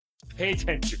Pay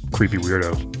attention. Creepy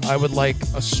weirdo. I would like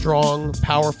a strong,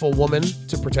 powerful woman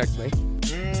to protect me.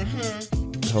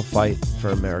 He'll fight for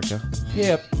America.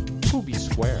 Hip. Poopy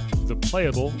square. The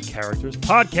Playable Characters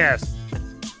Podcast.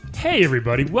 Hey,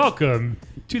 everybody. Welcome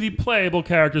to the Playable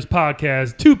Characters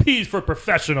Podcast. 2 P's for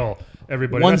professional,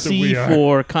 everybody. One That's what C we are.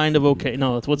 for kind of okay.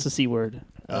 No, what's the C word?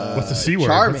 What's the C word?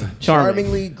 Charming. Charming.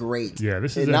 Charmingly great. Yeah,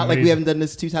 this is not like we amazing. haven't done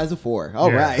this 2 times before.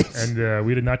 All Yeah, right. And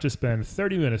we did not just spend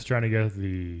 30 minutes trying to get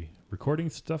the recording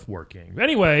stuff working.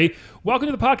 Anyway, welcome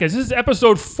to the podcast. This is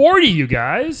episode 40, you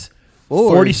guys.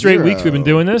 40 straight weeks we've been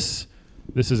doing this.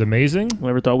 This is amazing.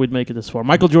 Never thought we'd make it this far.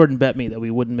 Michael Jordan bet me that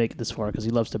we wouldn't make it this far because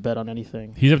he loves to bet on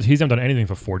anything. He's haven't done anything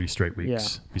for 40 straight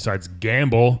weeks. Yeah. Besides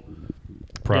gamble,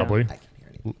 probably. I can hear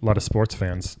it. A lot of sports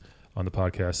fans on the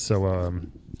podcast. So,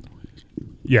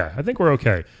 yeah, I think we're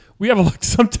okay. We have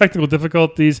some technical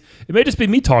difficulties. It may just be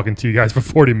me talking to you guys for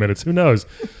 40 minutes. Who knows?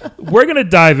 We're going to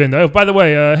dive in. Oh, by the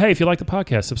way, hey, if you like the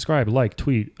podcast, subscribe, like,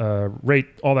 tweet, rate,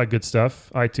 all that good stuff.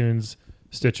 iTunes,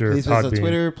 Stitcher, Please visit us on Podbean.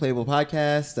 Twitter, Playable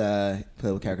Podcast,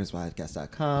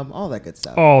 PlayableCharactersPodcast.com, all that good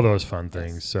stuff. All those fun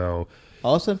things. So,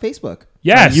 Also on Facebook.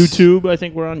 yes. On YouTube, I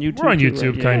think we're on YouTube. We're on too,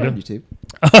 YouTube, right? kind We're of. on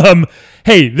YouTube.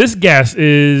 Hey, this guest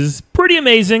is pretty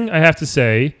amazing, I have to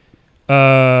say.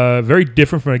 Very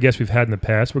different from a guest we've had in the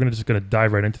past. We're just going to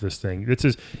dive right into this thing. This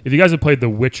is, if you guys have played The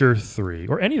Witcher 3,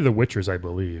 or any of the Witchers, I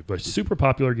believe, but super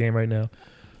popular game right now.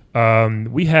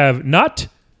 We have not,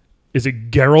 is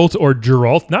it Geralt or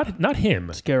Geralt? Not him.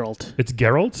 It's Geralt. It's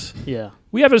Geralt. Yeah.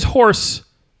 We have his horse,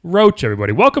 Roach,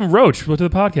 everybody. Welcome, Roach, to the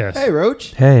podcast. Hey,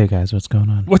 Roach. Hey guys, what's going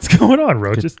on? What's going on,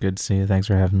 Roach? Good to see you. Thanks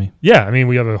for having me. Yeah, I mean,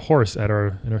 we have a horse in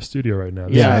our studio right now.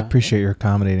 Yeah, I Yeah. appreciate your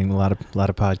accommodating. A lot of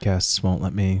podcasts won't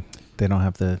let me. They don't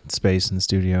have the space in the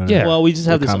studio. Yeah. Well, we just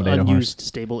have this accommodate a horse. unused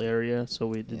stable area,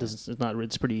 so it doesn't. It's not.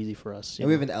 It's pretty easy for us. And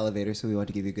we have an elevator, so we want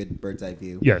to give you a good bird's eye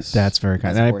view. Yes. That's very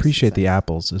kind. That's And I a horse appreciate the size.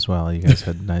 apples as well. You guys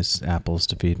had nice apples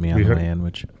to feed me on We the heard- way in,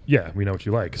 which Yeah, we know what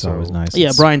you like. is so always nice. Yeah,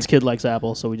 It's- Brian's kid likes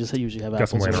apples, so we just usually have Got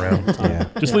some apples laying around. Yeah,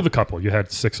 Just Yeah. leave a couple. You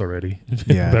had 6 already.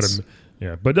 Yeah, Better- it's-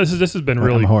 yeah. But this has been I'm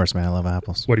really. a horse, man. I love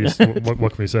apples. What do you? what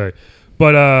can we say?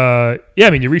 But yeah,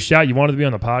 I mean, you reached out. You wanted to be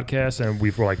on the podcast, and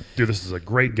we were like, dude, this is a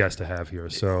great guest to have here.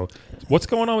 So, what's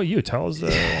going on with you? Tell us.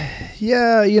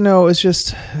 Yeah, it's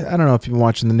just I don't know if you've been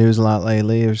watching the news a lot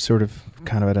lately. It's sort of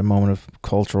kind of at a moment of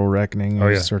cultural reckoning. Oh,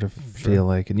 I yeah. sort of feel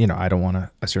like, and I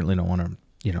certainly don't want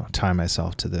to tie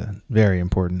myself to the very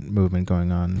important movement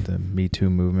going on, the Me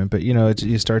Too movement. But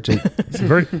you start to It's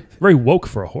very, very woke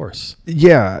for a horse.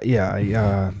 yeah.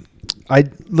 I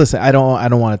listen. I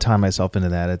don't want to tie myself into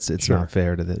that. It's Sure. not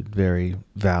fair to the very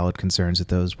valid concerns that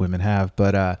those women have.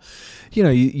 But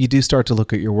you do start to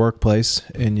look at your workplace,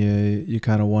 and you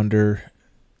kind of wonder,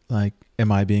 like, am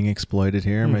I being exploited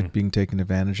here? Am I being taken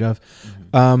advantage of?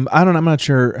 I don't know. I'm not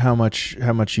sure how much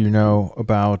you know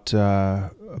about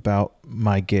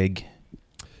my gig.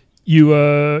 You,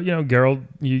 Gerald,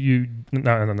 you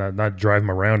not drive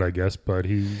him around, I guess, but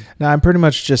he. No, I'm pretty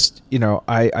much just,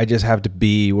 I just have to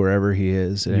be wherever he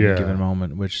is at Yeah. any given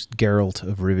moment, which Geralt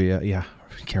of Rivia. Yeah,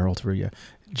 Geralt of Rivia.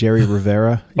 Jerry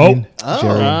Rivera. you Oh. mean? Oh.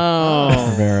 Jerry Oh,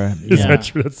 Rivera. Is Yeah. that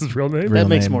true? That's his real name. Real that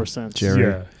makes name, more sense. Jerry.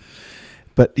 Yeah.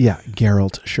 But yeah,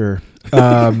 Geralt, sure.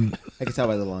 I can tell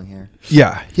by the long hair.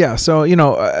 Yeah. So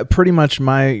pretty much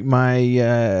my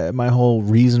whole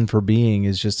reason for being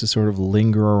is just to sort of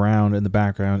linger around in the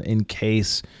background in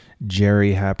case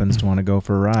Jerry happens to want to go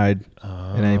for a ride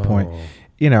at any point.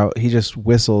 Oh. He just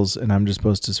whistles, and I'm just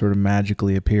supposed to sort of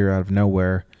magically appear out of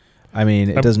nowhere. I mean,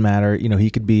 it doesn't matter. He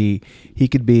could be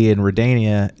in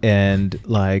Redania and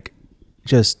like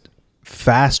just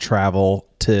fast travel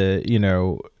to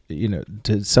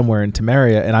to somewhere in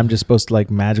Temeria, and I'm just supposed to like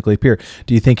magically appear.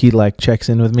 Do you think he like checks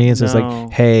in with me and says No.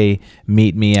 like, "Hey,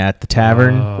 meet me at the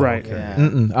tavern"? Oh, Right. okay. Yeah.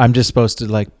 Mm-mm. I'm just supposed to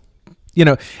like,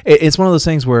 it's one of those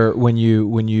things where when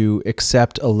you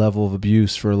accept a level of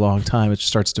abuse for a long time, it just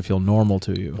starts to feel normal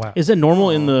to you. Wow. Is it normal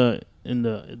in the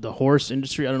horse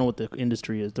industry? I don't know what the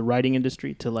industry is. The riding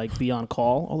industry to like be on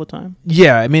call all the time.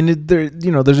 Yeah, I mean,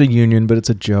 there's a union, but it's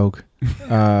a joke.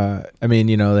 I mean,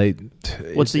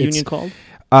 What's the union called?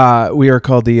 We are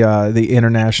called the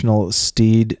International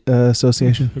Steed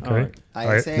Association. Okay.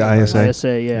 ISA. The ISA.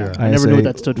 ISA. Yeah. Yeah. I never knew ISA, what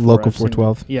that stood for. Local I've seen it.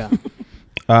 412. Yeah.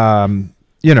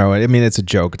 I mean, it's a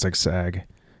joke. It's like SAG.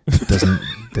 It doesn't.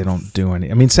 They don't do any.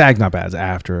 I mean, SAG's not bad. It's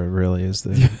after it really is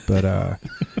the.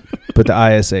 But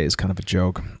the ISA is kind of a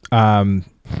joke.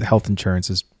 Health insurance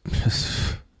is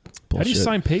bullshit. How do you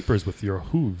sign papers with your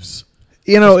hooves?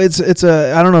 it's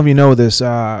a. I don't know if you know this.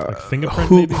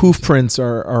 fingerprint, maybe? Hoof prints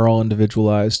are all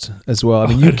individualized as well. I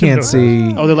mean, you I didn't know can't that.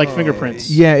 see. Oh, they're like fingerprints.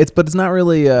 Yeah, but it's not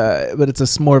really. But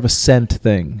it's more of a scent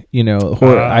thing.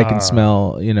 I can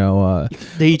smell.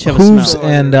 They each have a hooves smell.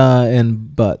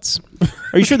 and butts.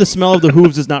 Are you sure the smell of the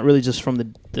hooves is not really just from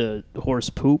the horse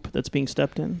poop that's being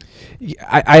stepped in?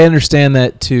 I understand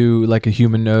that to like a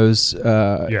human nose.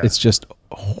 It's just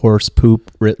horse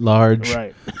poop writ large.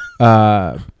 Right.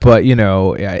 But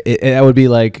it would be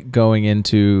like going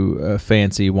into a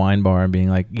fancy wine bar and being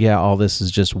like, yeah, all this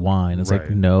is just wine. It's like,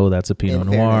 Right. no, that's a Pinot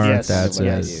In Noir. fairness, That's what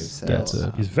I a do, so- that's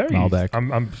a He's very. Malbec.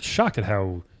 I'm shocked at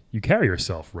how you carry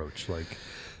yourself, Roach. Like,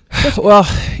 Well,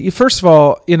 first of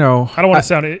all, I don't want to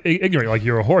sound ignorant, like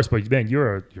you're a horse, but man,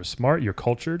 you're smart, you're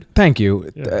cultured. Thank you.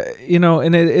 Yeah.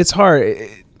 And it's hard.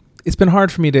 It's been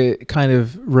hard for me to kind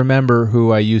of remember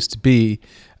who I used to be.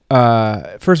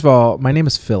 First of all, my name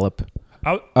is Philip.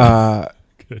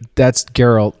 Good. That's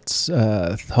Geralt's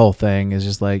whole thing is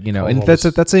just like, and Call that's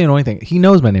us- the annoying thing. He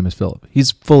knows my name is Philip.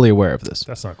 He's fully aware of this.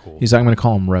 That's not cool. He's like, I'm going to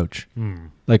call him Roach. Hmm.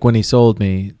 Like when he sold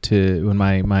me when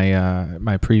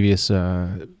my previous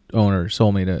owner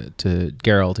sold me to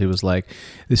Geralt, he was like,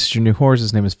 "This is your new horse.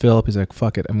 His name is Philip." He's like,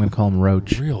 "Fuck it, I'm going to call him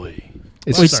Roach." Really?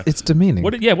 It's Well, just it's demeaning.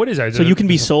 What is that? So you can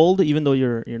be sold even though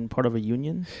you're in part of a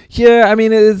union? Yeah, I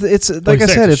mean, it's like you I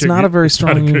say, said, it's it's a not shit- a very it's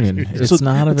not a strong good union. union. It's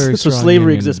not a very So strong slavery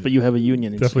union. exists, but you have a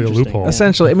union. It's Definitely a interesting. loophole. Yeah.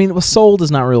 Essentially, I mean, sold is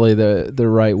not really the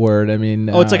right word. I mean,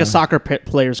 Oh, it's like a soccer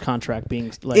player's contract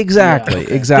being like exactly,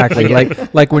 yeah. exactly.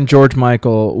 like when George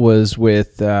Michael was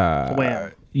with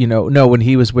Wham. when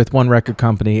he was with one record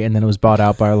company and then it was bought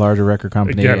out by a larger record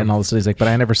company, Again. and all of a sudden he's like, "But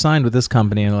I never signed with this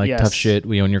company," and like, Yes. tough shit,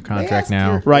 we own your contract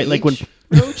now. Right, like when-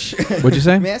 Roach? What'd you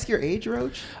say? May I ask your age,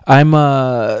 Roach? I'm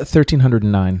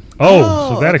 1309.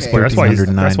 Oh, so that okay. explains. That's why. That's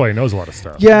 1309. why he knows a lot of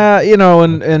stuff. Yeah,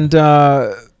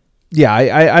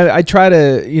 yeah, I try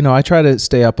to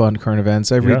stay up on current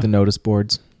events. I read Yeah. the notice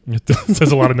boards.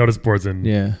 There's a lot of notice boards in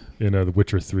Yeah, the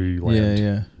Witcher 3 yeah, land.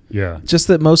 yeah. Yeah. Just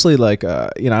that mostly like I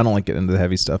don't like getting into the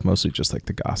heavy stuff. Mostly just like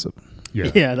the gossip,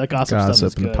 Yeah, that gossip stuff is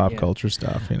and the good, pop yeah. culture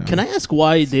stuff. Can I ask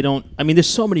why they don't? I mean, there's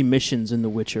so many missions in The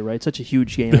Witcher, right? Such a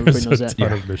huge game. Everybody knows There's a that.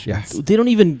 ton of missions. Yeah. They don't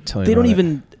even. Tell me They don't about it.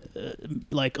 even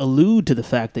like allude to the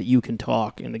fact that you can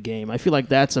talk in the game. I feel like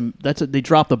that's a they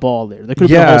dropped the ball there. There could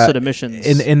have been a whole set of missions.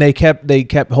 and they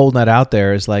kept holding that out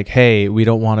there as like, hey, we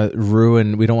don't want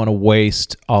to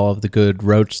waste all of the good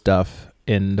Roach stuff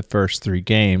in the first 3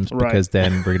 games Right. because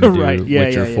then we're gonna do Right, yeah,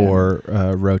 Witcher yeah, 4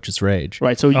 Roach's Rage.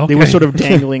 right, so Okay. they were sort of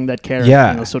dangling that carrot,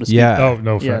 Yeah, so to speak. yeah. Oh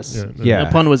no. Yes. Yeah.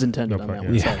 The pun was intended No on pun, that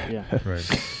one. yeah. Sorry, yeah.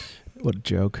 Right. What a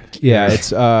joke. Yeah,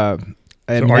 it's I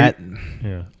So mean, are that,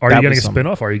 Yeah. Are That you getting a was some-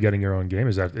 spin-off? Are you getting your own game?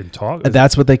 Is that in talk?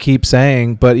 that's what they keep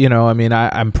saying, but I mean,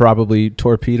 I'm probably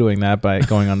torpedoing that by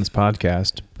going on this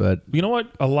podcast. But You know what?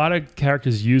 A lot of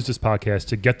characters use this podcast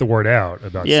to get the word out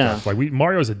about Yeah. stuff. Like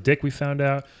Mario's a dick. We found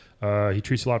out he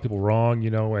treats a lot of people wrong.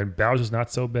 And Bowser's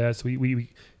not so bad. So we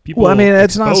people. well, I mean,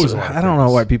 it's not. expose a lot of I don't know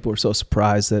things. why people are so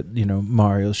surprised that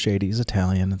Mario's shady. He's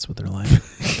Italian. That's what they're like.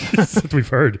 That's what we've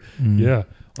heard. Mm. Yeah.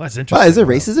 Well, that's interesting. Wow, is there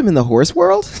racism in the horse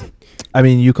world? I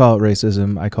mean, you call it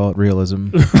racism. I call it realism.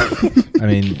 I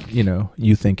mean,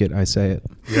 you think it. I say it.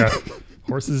 Yeah.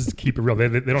 Horses keep it real. They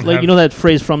don't Like have. you know that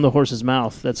phrase "from the horse's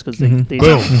mouth." That's because they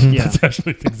Boom. yeah That's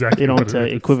actually exactly. they what don't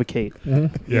it is. equivocate.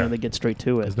 Yeah. They get straight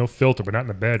to it. There's no filter, but not in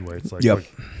a bad way. It's like, Yep.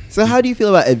 like, So how do you feel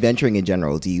about adventuring in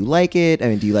general? Do you like it? I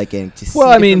mean, do you like getting to see Well,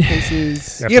 I different mean,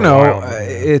 places? After a while, yeah.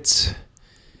 it's.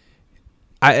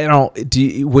 I don't.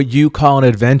 What you call an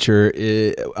adventure,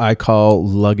 I call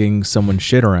lugging someone's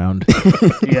shit around.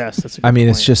 Yes, that's. A good I mean,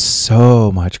 it's point. just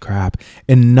so much crap,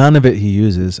 and none of it he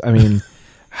uses. I mean,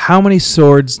 how many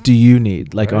swords do you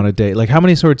need, like Right. on a day? Like, how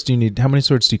many swords do you need? How many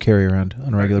swords do you carry around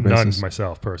on a regular none basis?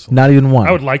 myself personally. Not even one.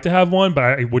 I would like to have one, but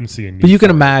I wouldn't see a need. But you can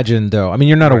for it. imagine, though. I mean,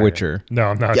 you're not a Right. Witcher. No,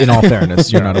 I'm not. In all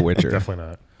fairness, you're not a Witcher. Definitely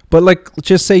not. But like,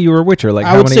 just say you were a Witcher. Like, I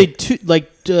how would many? say two, like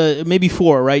maybe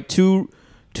 4, right?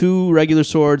 Two regular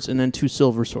swords and then 2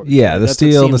 silver swords. Yeah, the That's what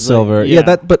steel and the seems like. silver. Yeah, Yeah,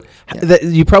 that. But that,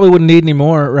 you probably wouldn't need any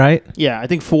more, right? Yeah, I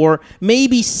think 4,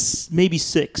 maybe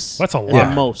 6. That's a at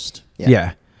lot. most.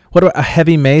 Yeah. What about a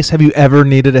heavy mace? Have you ever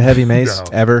needed a heavy mace? No.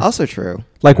 Ever? Also true.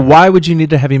 Like, why would you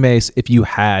need a heavy mace if you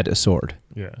had a sword?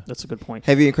 Yeah. That's a good point.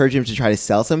 Have you encouraged him to try to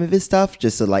sell some of his stuff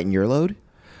just to lighten your load?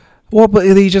 Well, but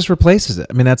he just replaces it.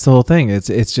 I mean, that's the whole thing. It's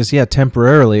just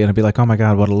temporarily, and it'd be like, oh my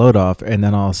god, what a load off, and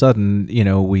then all of a sudden,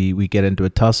 we get into a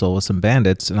tussle with some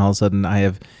bandits, and all of a sudden, I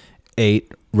have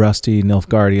 8 rusty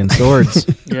Nilfgaardian swords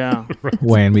Yeah.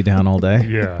 weighing me down all day.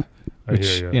 Yeah. I Which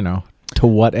hear you. to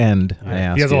what end? I Yeah.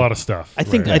 ask. He has you. a lot of stuff. I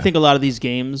think Right. I think a lot of these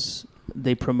games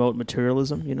they promote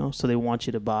materialism, you know, so they want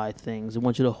you to buy things. They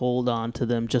want you to hold on to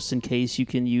them just in case you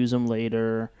can use them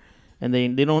later. And they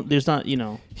don't, there's not, you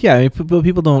know. Yeah, I mean, but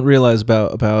people don't realize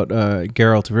about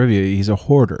Geralt of Rivia. He's a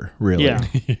hoarder, really. Yeah.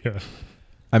 Yeah.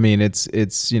 I mean,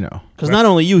 it's you know. Because not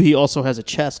only you, he also has a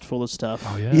chest full of stuff.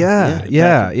 Oh, yeah.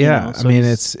 Yeah. You know, so I mean,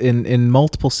 he's- it's in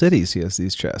multiple cities he has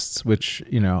these chests, which,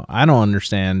 you know, I don't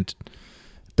understand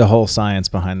the whole science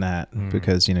behind that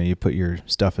because, you know, you put your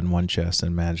stuff in one chest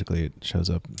and magically it shows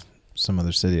up some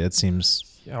other city. It seems...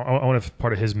 Yeah, I wonder if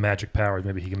part of his magic power,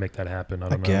 maybe he can make that happen. I I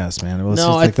don't know. guess, man. Well, it's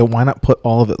No, just I like, why not put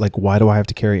all of it? Like, why do I have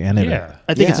to carry any of it? Yeah.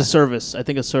 I think it's Yeah. a service. I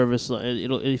think a service.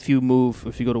 It'll if you go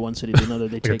to one city to another,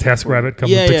 they Like take a it task for you. rabbit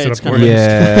comes yeah, and picks yeah, it it's up kind for of you.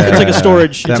 Yeah. It's like a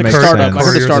storage. That It's like a makes startup. sense. I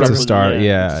heard a It's startup. a was- start. it's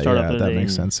Yeah, a startup yeah, that they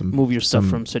makes sense. Some Move your stuff some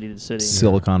from city to city.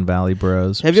 Silicon Valley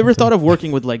bros. Have you ever thought of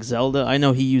working with like Zelda? I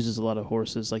know he uses a lot of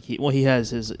horses. Like he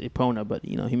has his Epona, but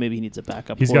you know maybe he needs a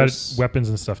backup. He's horse. got weapons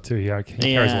and stuff too. He carries a lot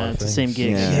Yeah, of it's the things. same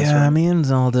gig. Yeah. Yeah, me and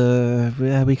Zelda,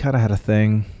 we kind of had a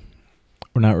thing.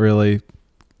 We're not really.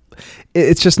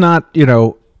 It's just not, you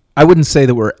know. I wouldn't say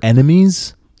that we're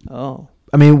enemies. Oh,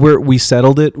 I mean, we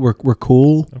settled it. We're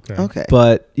cool. Okay. Okay.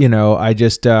 But you know, I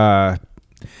just I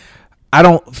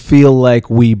don't feel like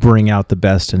we bring out the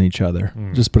best in each other.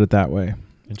 Just put it that way.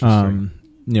 Interesting.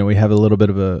 You know, we have a little bit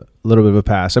of a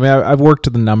past. I mean, I've worked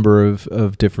with a number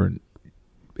of different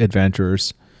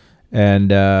adventurers,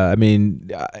 and I mean,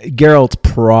 Geralt's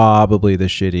probably the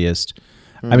shittiest.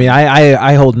 I mean,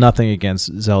 I hold nothing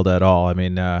against Zelda at all. I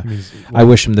mean, I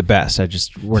wish him the best.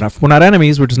 We're not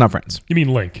enemies. We're just not friends. You mean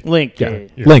Link? Link. Yeah,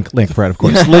 Yeah. Link, right? Of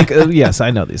course, Link. Yes,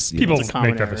 I know these. People It's a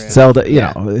common make that error, mistake. yeah. Zelda, you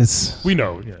know, it's We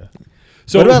know. Yeah.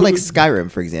 So what about who- like Skyrim,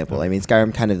 for example? I mean,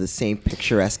 Skyrim kind of the same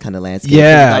picturesque kind of landscape.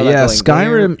 yeah. There's not a lot going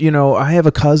Skyrim. there. You know, I have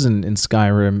a cousin in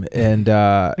Skyrim, and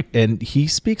and he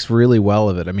speaks really well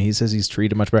of it. I mean, he says he's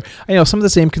treated much better. I know some of the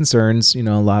same concerns. You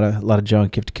know, a lot of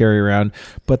junk you have to carry around,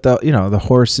 but the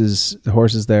horses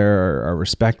there are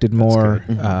respected more.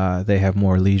 They have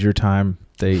more leisure time.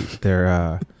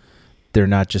 They're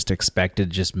not just expected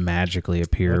to just magically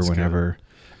appear That's good. whenever.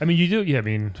 I mean, you do. Yeah. I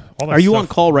mean, all that Are you stuff, on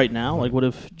call right now? Like, what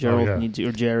if Gerald yeah. needs you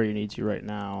or Jerry needs you right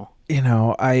now? You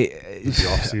know, the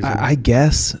off-season. I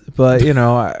guess, but you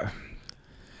know,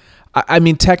 I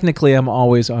mean, technically, I'm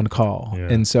always on call, Yeah.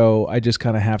 and so I just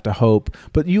kind of have to hope.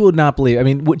 But you would not believe. I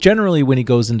mean, generally, when he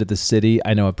goes into the city,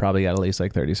 I know I've probably got at least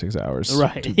like 36 hours.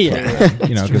 Right. to- Yeah.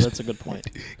 you know, That's a good point.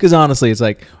 because honestly, it's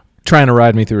like trying to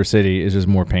ride me through a city is just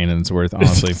more pain than it's worth.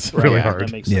 Honestly, It's really Yeah, hard.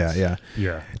 That makes sense. yeah.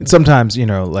 Yeah. And sometimes, you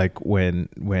know, like when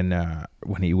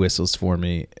he whistles for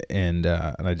me, and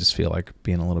I just feel like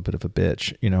being a little bit of a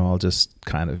bitch, you know, I'll just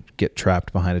kind of get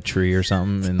trapped behind a tree or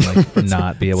something and like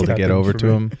not be able to get happened over for to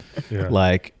me. him, Yeah.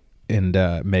 like, and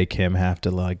make him have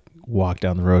to like walk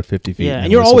down the road 50 feet. Yeah, then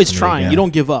and you're whistle always for me trying. again. You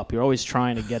don't give up. You're always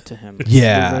trying to get to him.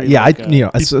 Yeah, You're very yeah. like, You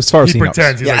know, as far as He he knows.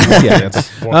 pretends. He's Yeah. like, Yeah,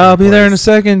 walking I'll be there in a place.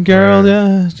 second, Gerald.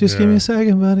 Yeah. Yeah, just give me Yeah. a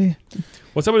second, buddy.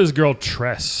 What's up with his girl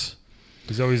Tress?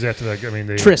 He's always after that. I mean,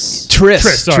 they Triss. Triss,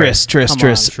 sorry.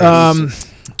 Triss. Come on,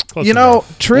 Close You know,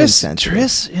 enough.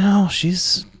 Triss, you know,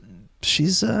 she's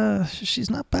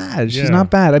not bad. She's Yeah. not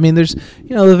bad. I mean, there's,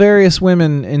 you know, the various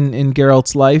women in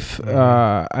Geralt's life.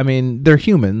 I mean, they're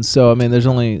humans, so I mean, there's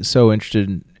only so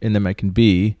interested in them I can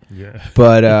be. Yeah.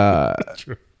 But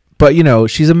True. but you know,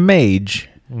 she's a mage,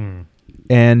 Mm.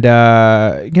 and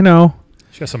you know,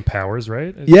 She got some powers,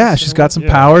 right? Is yeah, this she's the got one? some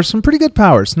Yeah. powers, some pretty good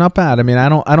powers. Not bad. I mean, I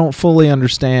don't fully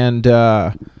understand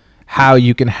how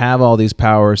you can have all these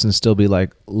powers and still be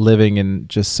like living in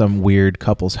just some weird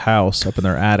couple's house up in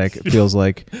their attic. It feels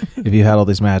like if you had all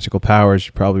these magical powers,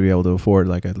 you'd probably be able to afford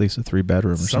like at least a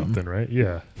 3-bedroom or something. Something, right?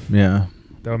 Yeah. Yeah.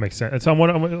 That would make sense. And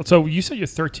so, so you said you're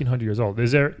 1,300 years old.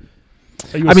 Is there?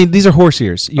 are you I mean, these are horse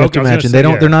ears. You have Okay, to I was gonna imagine say, they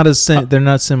don't. yeah. They're not as. They're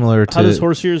not similar to. How does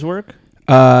horse ears work?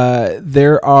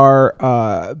 There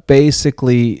are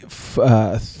basically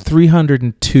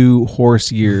 302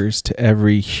 horse years to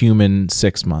every human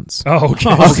 6 months. Oh,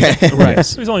 okay. Okay. Right.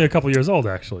 So he's only a couple years old,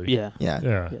 actually. Yeah. Yeah.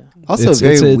 Yeah. Yeah. Also, It's- a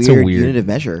very it's a weird, weird- unit of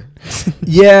measure.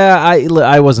 Yeah,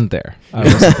 I wasn't there.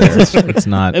 It's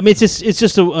not. I mean, it's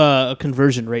just a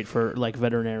conversion rate for like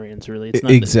veterinarians. Really, it's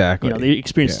not Exactly. You know, they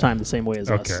experience Yeah. time the same way as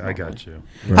us. Okay, I normally. got you.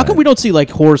 How come we don't see like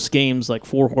horse games, like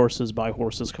 4 horses by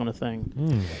horses kind of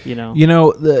thing? You know. You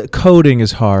know, the coding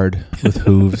is hard with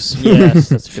hooves. Yes,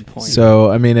 that's a good point.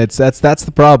 So I mean, that's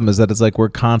the problem is that it's like we're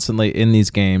constantly in these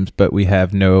games, but we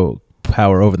have no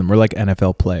power over them. We're like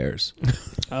NFL players,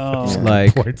 Oh,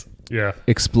 like Points. Yeah.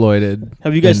 exploited.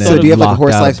 Have you guys and thought then So do you have like a locked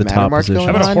Horse out of Lives the Matter top march position. going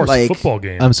How about a on? horse Like, football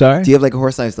game? I'm sorry. do you have like a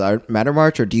Horse Lives Matter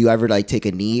march, or do you ever like take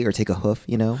a knee or take a hoof?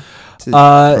 You know, to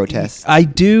protest. I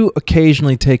do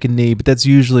occasionally take a knee, but that's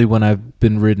usually when I've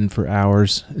been ridden for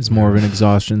hours. It's more of an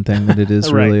exhaustion thing than it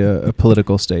is Right. really a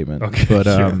political statement. Okay, But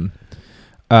sure.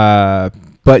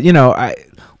 but you know,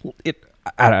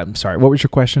 I'm sorry. What was your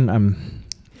question?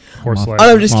 Horse off. life.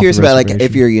 I'm just Off curious the about like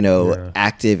reservation. if you're Yeah.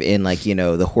 active in like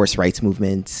the horse rights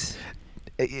movement.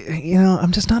 You know,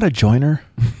 I'm just not a joiner.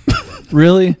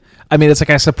 Really? I mean, it's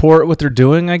like I support what they're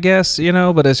doing, I guess,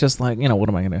 but it's just like, what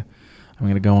am I going to... I'm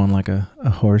going to go on like a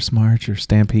horse march or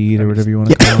stampede or whatever you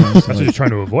want to call it. That's what you're trying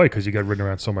to avoid because you get ridden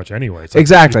around so much anyway. It's like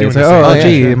Exactly. you're It's doing like, the oh, same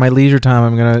gee, thing. in my leisure time,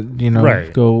 I'm gonna,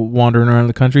 Right. go wandering around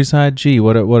the countryside. Gee,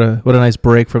 what a nice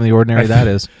break from the ordinary that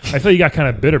is. I feel you got kind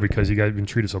of bitter because you got been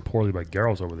treated so poorly by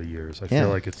girls over the years. I Yeah. feel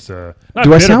like it's. Not Do I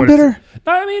bitter, sound but it's- bitter?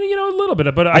 No, I mean, a little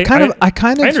bit, but I kind of I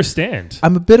understand.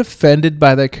 I'm a bit offended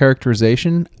by that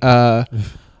characterization.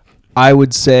 I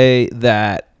would say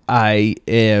that I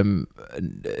am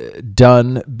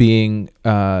done being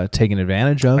taken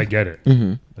advantage of. I get it.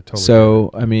 Mm-hmm. I totally So,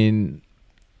 I mean,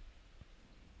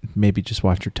 maybe just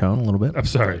watch your tone a little bit. get it. I'm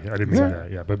sorry, I didn't mean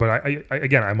that. Yeah, but I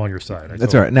again, I'm on your side.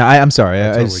 That's all right. No, I'm sorry. I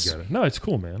I totally just- get it. No, it's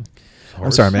cool, man. It's I'm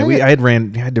horse. sorry, man.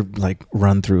 I had to like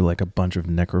run through like a bunch of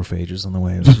necrophages on the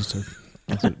way. It was just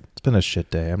it's been a shit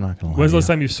day. I'm not gonna lie. When's to the last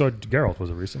you. time you saw Geralt? Was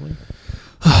it recently?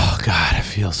 Oh God, it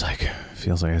feels like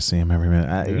I see him every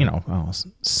minute. Yeah.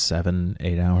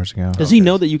 7-8 hours ago. does he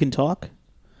know that you can talk?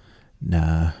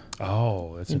 Nah.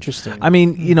 Oh, that's interesting. Interesting. I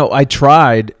mean, I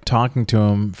tried talking to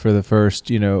him for the first,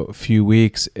 few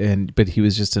weeks, but he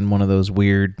was just in one of those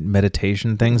weird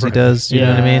meditation things he Right. does. You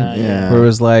know what I mean? Yeah. Where it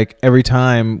was like every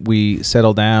time we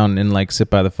settle down and like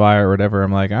sit by the fire or whatever,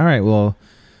 I'm like, all right, well,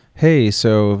 hey,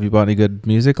 so have you bought any good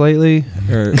music lately?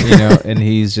 Or and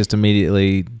he's just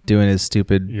immediately doing his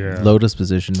stupid Yeah. lotus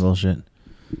position bullshit.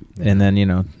 And then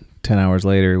 10 hours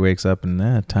later he wakes up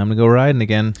and time to go riding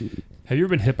again. Have you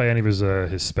ever been hit by any of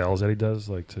his spells that he does,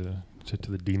 like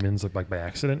to the demons, like by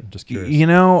accident? Just curious.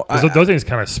 Those things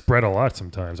kind of spread a lot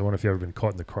sometimes. I wonder if you've ever been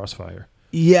caught in the crossfire.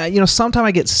 Yeah, sometimes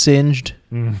I get singed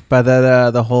Mm. by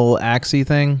that the whole axie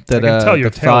thing. That I can tell the your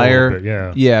tail a fire. little bit,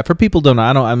 yeah. Yeah, for people who don't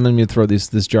know, I'm going to throw this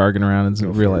jargon around and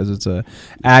Go for realize it's a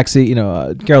axie.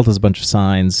 Geralt has a bunch of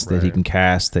signs that he Right. can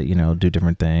cast that do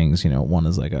different things. One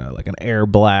is like an air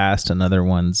blast, another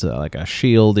one's like a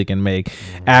shield he can make.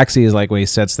 Axie is like when he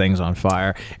sets things on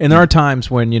fire. And there are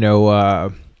times when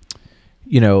a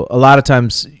lot of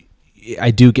times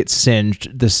I do get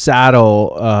singed. The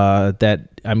saddle that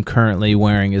I'm currently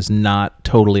wearing is not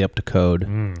totally up to code.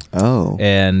 Oh.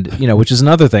 And which is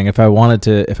another thing. If I wanted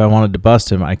to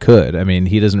bust him, I could. I mean,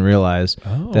 he doesn't realize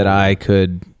that I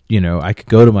could. I could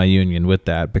go to my union with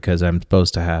that because I'm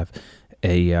supposed to have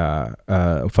a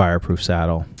fireproof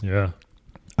saddle. Yeah.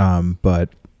 But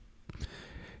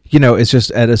it's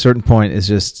just at a certain point. It's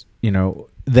just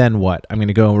then what? I'm going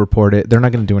to go and report it. They're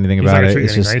not going to do anything He's about not it. treating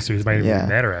It's you any just nicer. He might even Yeah. be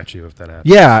madder at you if that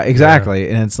happens. yeah, exactly.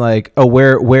 And it's like, oh,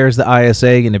 where's the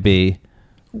ISA going to be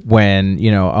when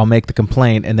I'll make the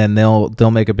complaint and then they'll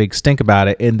make a big stink about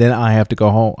it and then I have to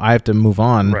go home. I have to move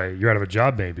on. Right. You're out of a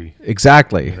job, maybe.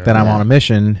 Exactly. Yeah. Then I'm on a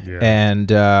mission Yeah.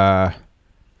 and Are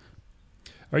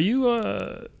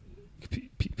you?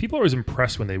 People are always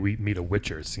impressed when they meet a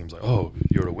Witcher. It seems like, oh,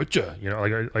 you're a Witcher.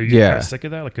 Like, are you Yeah. kind of sick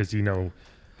of that? Like, because how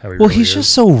he well, really he's is?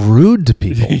 just so rude to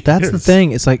people. He That's the is.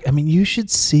 thing. It's like, I mean, you should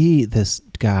see this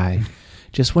guy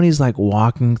just when he's like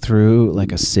walking through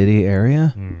like a city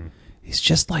area. He's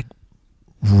just like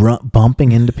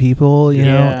bumping into people, you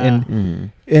know, Yeah.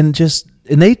 and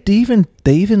they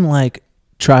even like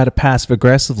try to passive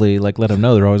aggressively like let him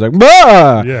know. They're always like,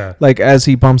 bah! Yeah. Like as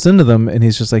he bumps into them, and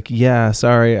he's just like, yeah,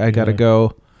 sorry, I gotta Yeah.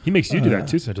 go. He makes you do that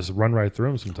too, so just run right through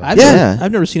him sometimes.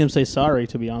 I've never seen him say sorry,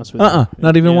 to be honest with you.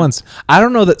 Not even Yeah. once. I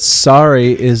don't know that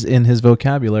sorry is in his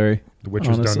vocabulary. The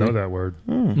Witchers honestly. don't know that word.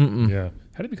 Mm-mm. Yeah.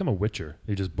 How do you become a Witcher? Are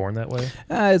you just born that way?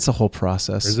 It's a whole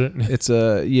process. Is it? It's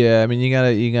a I mean, you gotta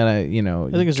I think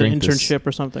it's an drink this- internship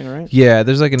or something, right? Yeah,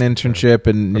 there's like an internship,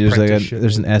 and Apprenticeship,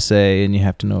 there's an maybe. essay, and you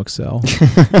have to know Excel.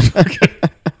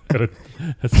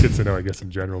 That's good to know, I guess,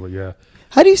 in general. But yeah.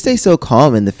 How do you stay so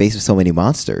calm in the face of so many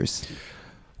monsters?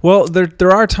 Well,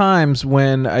 there are times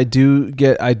when I do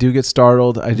get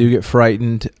startled, I do get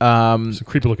frightened. Some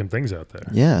creepy looking things out there.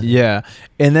 Yeah. Yeah,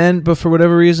 and then but for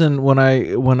whatever reason, when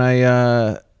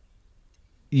I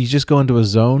you just go into a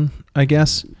zone, I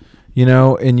guess,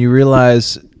 and you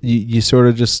realize you sort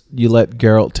of just you let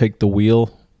Geralt take the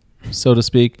wheel, so to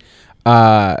speak.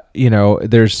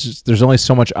 there's only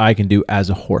so much I can do as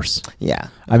a horse. Yeah.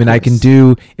 I mean, I can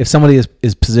do, if somebody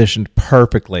is positioned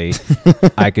perfectly,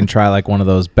 I can try like one of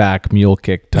those back mule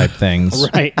kick type things.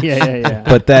 Right. Yeah.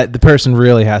 But the person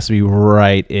really has to be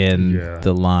right in Yeah.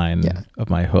 the line Yeah. of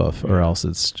my hoof, or else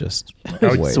it's just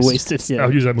would- waste. It's wasted. I Yeah.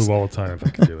 would use that move all the time if I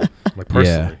could do it. Like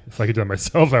personally, Yeah. if I could do it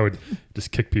myself, I would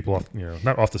just kick people off.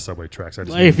 Not off the subway tracks. I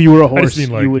just If you were a I just horse,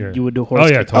 mean, like, you would yeah. you would do horse. Oh,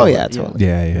 yeah, kick. totally. Oh, yeah, totally.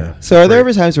 Yeah. So are there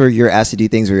Great. ever times where you're asked to do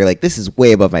things where you're like, this is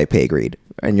way above my pay grade,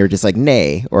 and you're just like,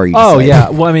 nay, or you? Just Oh like, yeah.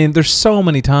 Well, I mean, there's so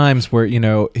many times where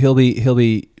he'll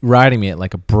be riding me at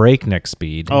like a breakneck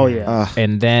speed. Oh yeah.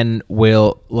 And then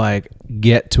we'll like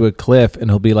get to a cliff, and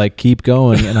he'll be like, "Keep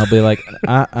going," and I'll be like,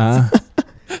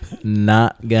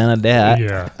 not gonna do that.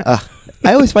 Yeah.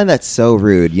 I always find that so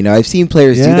rude. I've seen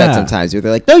players do that Yeah. sometimes where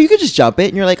they're like, no, you could just jump it,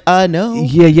 and you're like, no.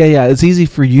 Yeah. It's easy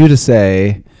for you to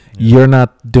say you're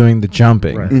not doing the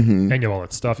jumping. Right. Mhm. And you have all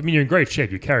that stuff. I mean, you're in great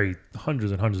shape. You carry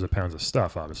hundreds and hundreds of pounds of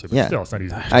stuff, obviously, but Yeah. still, it's not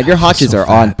easy. Your haunches so are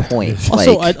on fat. point.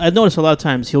 Also, like, I've noticed a lot of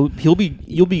times you'll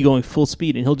be going full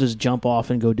speed and he'll just jump off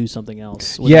and go do something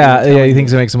else. Yeah, he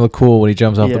thinks it makes him look cool when he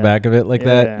jumps off the Yeah. back of it like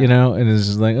Yeah. that, and it's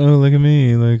just like, oh, look at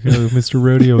me, like Mr.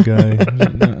 Rodeo guy.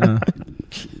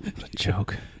 What a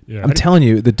joke. Yeah. I'm telling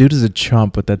you, the dude is a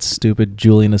chump with that stupid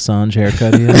Julian Assange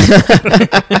haircut he has.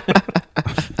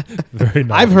 Very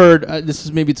nice. I've heard this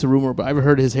is maybe it's a rumor, but I've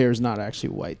heard his hair is not actually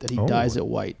white. That he Oh. dyes it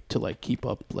white to like keep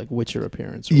up like Witcher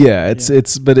appearance. or Yeah,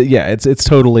 whatever. it's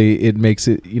totally, it makes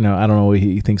it, I don't know,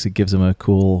 he thinks it gives him a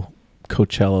cool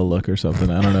Coachella look or something.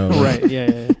 I don't know. Right.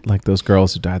 Yeah. Like those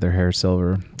girls who dye their hair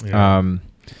silver. Yeah.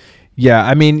 Yeah,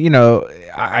 I mean,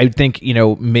 I think,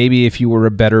 maybe if you were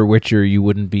a better Witcher, you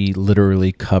wouldn't be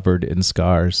literally covered in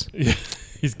scars.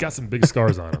 He's got some big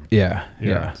scars on him. Yeah.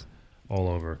 All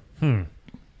over. I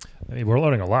mean, we're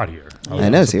learning a lot here. I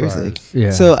know, seriously.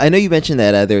 Yeah. So I know you mentioned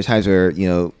that there's times where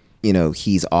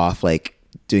he's off like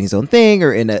doing his own thing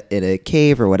or in a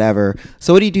cave or whatever.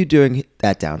 So what do you do during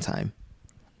that downtime?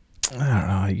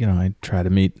 I don't know. I try to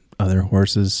meet other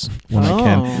horses when I Oh.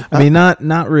 can. I mean,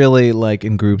 not really like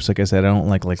in groups. Like I said, I don't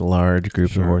like large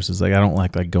groups of horses. Like I don't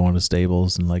like going to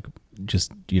stables and like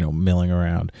just milling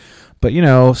around. But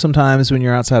sometimes when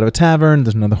you're outside of a tavern,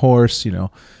 there's another horse.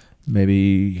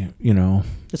 Maybe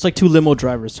It's like two limo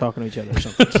drivers talking to each other or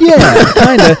something. yeah,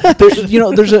 kind of.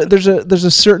 There's a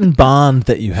certain bond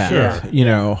that you have. Sure.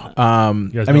 I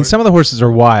know- mean, some of the horses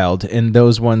are wild, and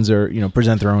those ones are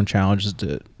present their own challenges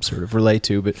to sort of relate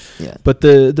to. But Yeah. but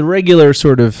the regular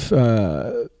sort of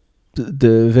the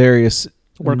various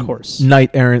Workhorse. knight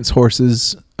errants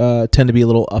horses tend to be a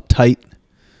little uptight.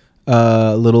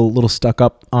 Little stuck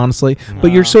up, honestly.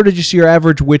 But you're sort of just your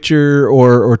average witcher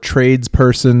or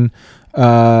tradesperson.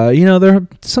 There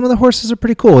some of the horses are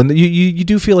pretty cool, and you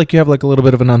do feel like you have like a little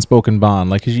bit of an unspoken bond,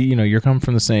 like 'cause you're coming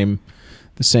from the same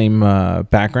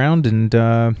background,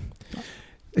 and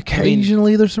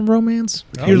occasionally there's some romance.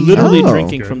 You're literally Oh.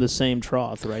 drinking Good. from the same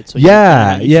trough, right? So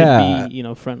Yeah, you yeah. should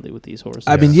be, friendly with these horses.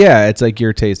 I mean, yeah, it's like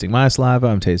you're tasting my saliva,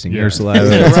 I'm tasting your Yeah. saliva.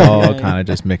 Yeah, It's right, all yeah, yeah. kind of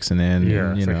just mixing in.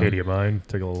 Yeah. and, It's like, hey, do you mind?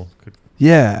 Take a little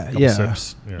yeah, couple yeah.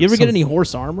 sips. Yeah. You ever get any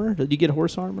horse armor? Did you get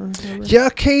horse armor? Ever? Yeah,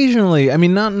 occasionally. I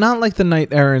mean, not like the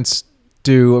knight errants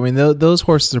do. I mean, those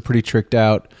horses are pretty tricked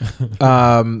out.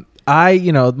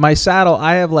 My saddle,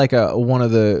 I have like one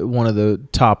of the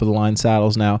top of the line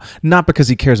saddles now. Not because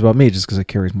he cares about me, just because it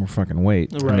carries more fucking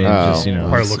weight. I Right. mean, Oh. just, Probably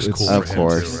it's- looks it's- cool of for him,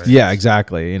 course. too, right? Yeah,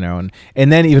 exactly. And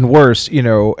then even worse,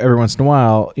 every once in a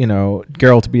while,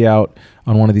 Geralt to be out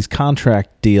on one of these contract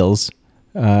deals.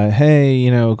 Hey,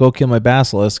 go kill my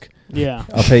basilisk. Yeah.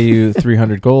 I'll pay you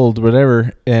 300 gold,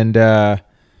 whatever. And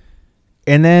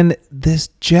then this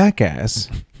jackass,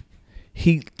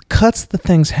 he cuts the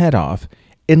thing's head off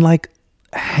and like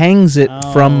hangs it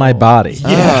from my body.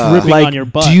 Yeah, ripping Like, on your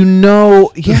butt. do you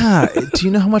know? Yeah, do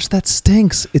you know how much that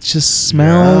stinks? It just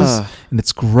smells Yeah. and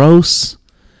it's gross.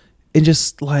 And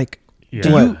just like,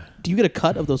 Yeah. Do you get a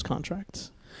cut of those contracts?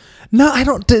 no, I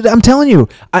don't. I'm telling you,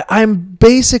 I'm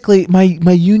basically my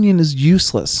union is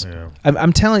useless. Yeah.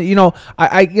 I'm telling you,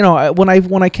 when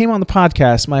I came on the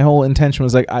podcast, my whole intention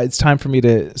was like, it's time for me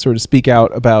to sort of speak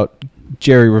out about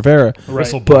Jerry Rivera. Right.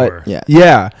 Whistleblower. But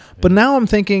Yeah. but now I'm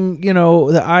thinking,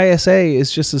 the ISA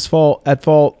is just at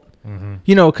fault.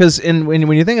 Because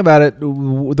when you think about it,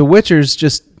 the Witcher's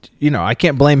just, I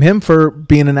can't blame him for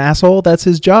being an asshole. That's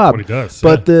his job. What he does,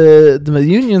 But the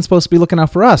union's supposed to be looking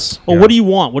out for us. Well, Yeah. what do you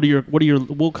want?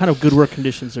 What kind of good work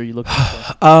conditions are you looking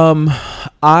for?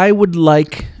 I would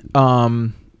like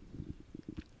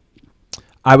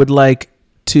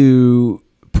to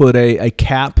put a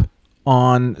cap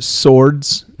on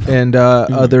swords and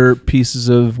other pieces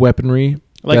of weaponry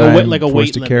Like that a I'm like a forced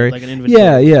weight to limit, carry. like an inventory.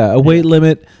 Yeah, a weight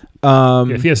limit. Yeah,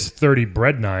 if he has 30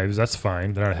 bread knives, that's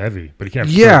fine. They're not heavy, but he can't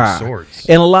have 30 swords.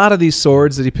 And a lot of these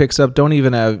swords that he picks up don't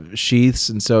even have sheaths,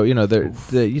 and so they're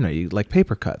you like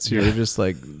paper cuts. You're just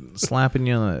like slapping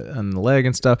you on the leg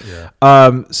and stuff.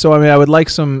 Yeah. So I mean, I would like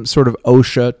some sort of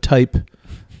OSHA type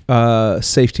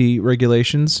safety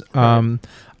regulations.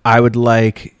 I would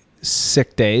like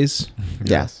sick days.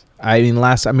 Yes. I mean,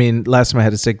 last time I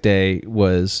had a sick day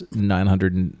was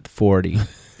 940.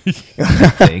 I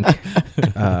think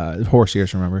horse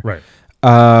years, remember? Right. A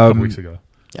couple weeks ago.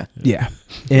 Yeah,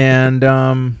 and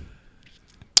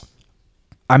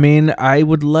I mean, I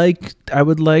would like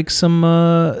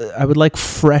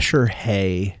fresher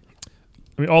hay.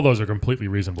 I mean, all those are completely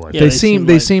reasonable. I Yeah, think.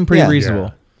 They seem pretty Yeah. reasonable.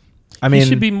 Yeah. I mean, he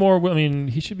should be more. I mean,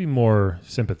 he should be more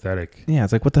sympathetic. yeah,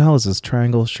 it's like, what the hell is this,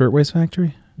 Triangle Shirtwaist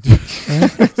Factory?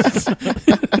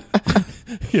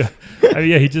 Yeah. I mean,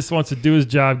 yeah, he just wants to do his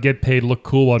job, get paid, look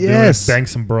cool while Yes. doing it, bang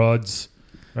some broads.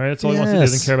 Right? That's all he wants to do. He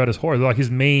doesn't Yes. care about his horse. Like his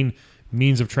main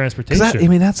means of transportation. Because I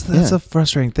mean, that's Yeah. a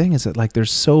frustrating thing, is that like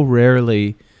there's so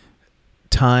rarely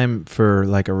time for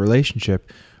like a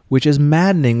relationship, which is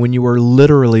maddening when you are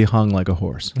literally hung like a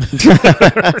horse.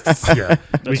 Yeah.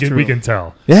 We can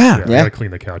tell. Yeah. We gotta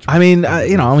clean the couch. I mean, I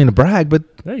don't mean to brag, but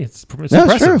Hey, it's No, it's true.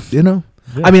 impressive. Yeah.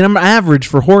 Yeah. I mean, I'm average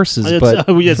for horses, but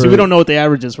yeah, so for- we don't know what the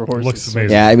average is for horses. Looks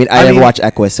amazing. Yeah, I mean, I I never mean- watched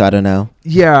Equus, so I don't know.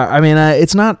 Yeah, I mean,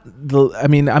 it's not the. I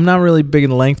mean, I'm not really big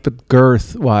in length, but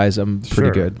girth wise, I'm pretty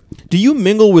Sure. good. Do you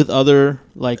mingle with other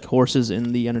like horses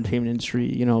in the entertainment industry?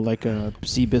 You know, like a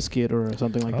Seabiscuit or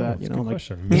something like Oh, that. that's You a know, good like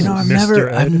question. I've Mr.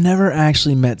 Ed? never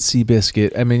actually met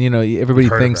Seabiscuit. I mean, everybody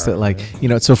Heard thinks about that like,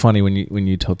 him, it's so funny when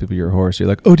you tell people you're a horse, you're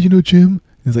like, oh, do you know Jim?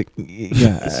 He's like,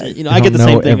 yeah. you know, I get the don't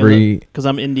same know thing every because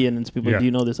I'm Indian, and so people, Yeah. do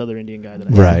you know this other Indian guy that I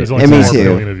Right. There's only And me 4 too,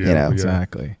 billion of you know. Yeah.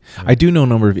 exactly. I do know a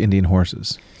number of Indian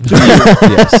horses.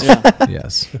 Yes, Yeah.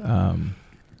 yes.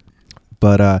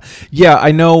 But yeah,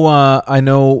 I know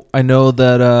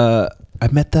that I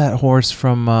met that horse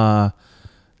from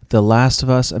The Last of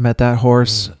Us. I met that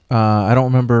horse. I don't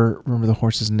remember the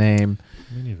horse's name.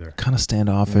 Me neither. Kind of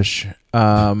standoffish.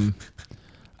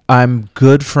 I'm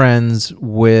good friends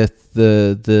with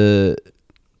the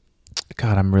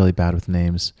God, I'm really bad with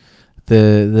names.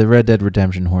 The Red Dead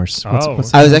Redemption horse. Oh.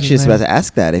 What's I was his actually just name? about to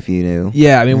ask that if you knew.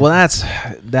 Yeah, I mean, well,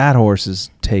 that horse is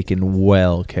taken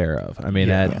well care of. I mean,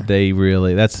 Yeah.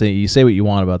 you say what you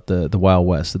want about the Wild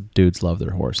West. The dudes love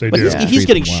their horse. They But do. he's, Yeah. he's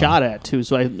getting Treat them shot at too,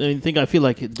 so I feel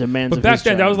like it demands. But of back his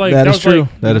then, that job. was like That that is was true.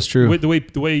 like That is true. The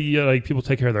way like people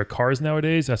take care of their cars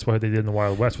nowadays. That's what they did in the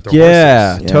Wild West with their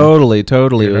Yeah, horses. Yeah.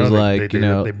 totally. You It was know, like,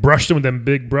 they brushed them with them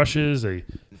big brushes. They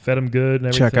fed them good and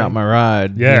everything. check out my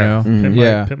ride. Yeah, You know? pimp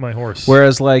Yeah. pimp my horse.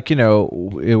 Whereas, like,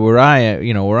 where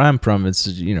I'm from, it's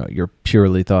you're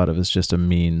purely thought of as just a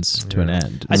means to an Yeah.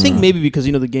 end. I think maybe because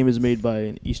the game is made by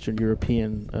an Eastern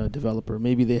European developer.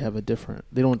 Maybe they have a different.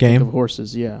 They don't Game? think of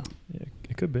horses. Yeah,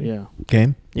 It could be. yeah,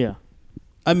 game. yeah.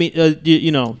 I mean, the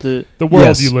The world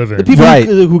Yes. you live in. the people Right,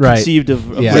 who right. conceived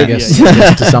of Yeah, I Bravia, guess, yeah. I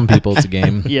guess to some people it's a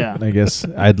game. Yeah. I guess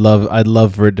I'd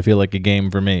love for it to feel like a game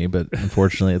for me, but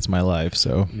unfortunately it's my life.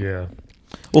 So Yeah.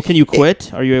 Well, can you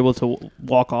quit? Are you able to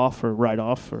walk off or ride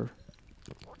off or?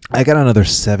 I got another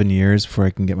 7 years before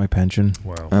I can get my pension.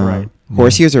 Wow. Right.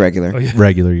 Horse years or regular? Oh, yeah.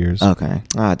 Regular years, Okay.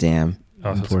 Ah, damn. Oh, so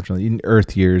it's- unfortunately. In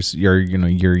Earth years, your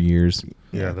years.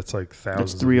 yeah, that's like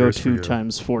thousands. That's of years for 302 you.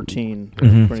 times 14. Mhm. For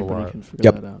That's a anybody lot. can figure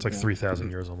Yep. that out. It's like yeah. 3,000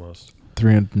 years almost.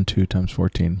 302 times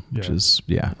 14, which Yeah. is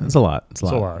it's a lot. It's a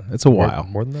It's lot. a lot. It's a More- while.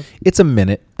 More than that. It's a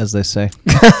minute, as they say.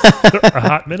 A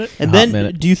hot minute. And hot then,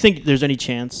 minute. do you think there's any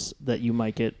chance that you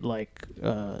might get like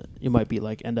you might be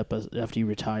like end up after you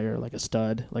retire like a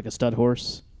stud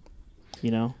horse?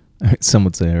 You know, Some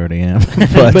would say I already am,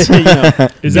 but but Is you know,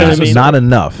 that you know what I mean? not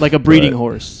enough. like a breeding but-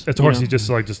 horse. It's a you horse know? you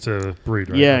just to breed,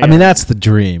 right? Yeah, I mean, that's the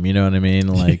dream. You know what I mean?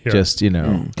 Like, Yeah. just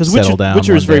Because settle down.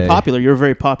 Witcher is one very day. popular. You're a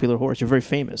very popular horse. You're very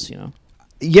famous. You know.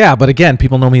 Yeah, but again,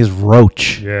 people know me as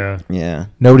Roach. Yeah. Yeah.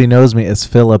 Nobody knows me as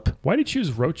Philip. Why did you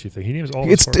choose Roach? You think he names all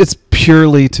his It's horses? it's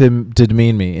purely to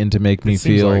demean me and to make me It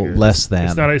seems feel like it. less than.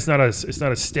 It's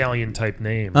not a stallion type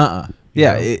name.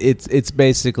 Yeah, You know? it's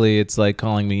basically it's like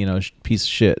calling me piece of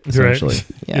shit essentially. Right?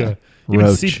 Yeah. Even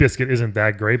Roach. Seabiscuit isn't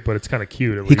that great, but it's kind of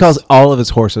cute. At He least. calls all of his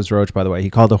horses Roach. By the way,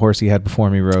 he called the horse he had before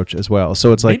me Roach as well.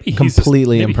 So it's like Maybe he's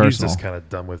completely maybe impersonal. He's just kind of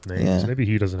dumb with names. Yeah. Maybe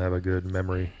he doesn't have a good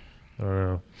memory. I don't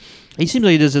know. He seems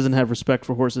like he just doesn't have respect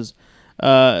for horses. He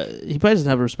probably doesn't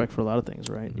have respect for a lot of things,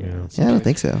 right? Yeah. it's Yeah, I don't like-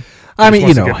 think so. I He mean,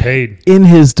 just wants to get paid. in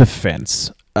his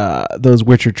defense, those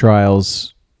Witcher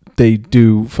trials, they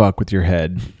do fuck with your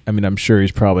head. I mean, I'm sure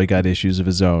he's probably got issues of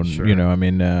his own. Sure. You know, I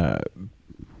mean,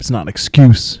 It's not an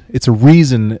excuse. It's a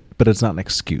reason, but it's not an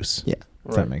excuse. Yeah.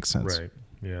 If that makes sense. Right.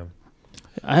 Yeah.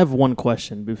 I have one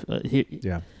question.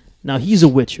 Yeah. Now he's a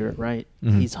witcher, right?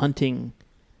 Mhm. He's hunting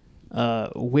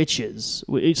witches.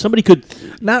 Somebody could.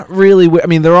 Not really. I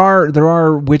mean, there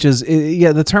are witches.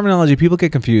 Yeah, the terminology, people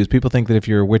get confused. People think that if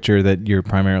you're a witcher that you're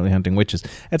primarily hunting witches.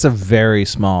 That's a very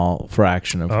small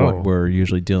fraction of what we're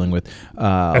usually dealing with.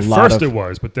 At first it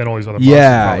was, but then all these other monsters.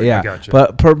 Yeah, probably, yeah. I gotcha.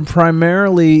 But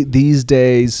primarily these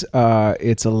days,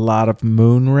 it's a lot of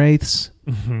moon wraiths.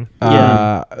 Mm-hmm.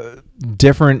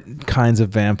 Different kinds of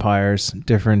vampires,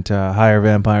 different higher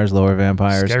vampires, lower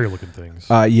vampires. Scary looking things.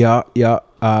 Yeah.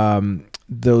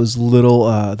 Those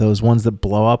little, those ones that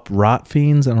blow up, rot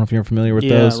fiends. I don't know if you're familiar with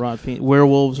those. Yeah, rot fiend.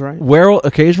 Werewolves, right?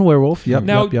 Occasional werewolf. Yep.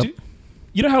 Now, yep.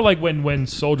 you know how like when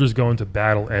soldiers go into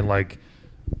battle and like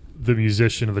the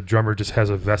musician or the drummer just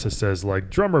has a vest that says like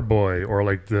drummer boy, or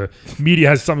like the media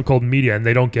has something called media and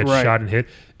they don't get Right. shot and hit.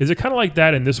 Is it kind of like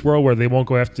that in this world where they won't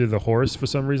go after the horse for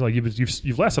some reason? Like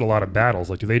you've lasted a lot of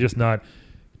battles. Like do they just not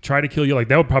try to kill you? Like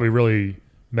that would probably really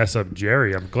mess up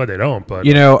Jerry. I'm glad they don't, but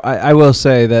You know, I will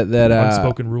say that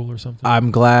unspoken rule or something.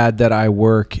 I'm glad that I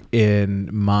work in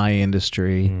my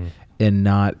industry and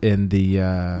not in the.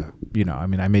 I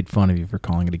mean, I made fun of you for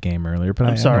calling it a game earlier, but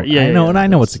I'm sorry. I know, Yeah. and I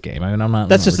know it's a game. I mean, I'm not.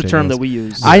 That's I'm not just the term ridiculous. that we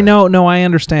use. I know. No, I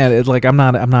understand. It's like I'm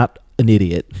not an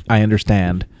idiot. I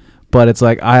understand, but it's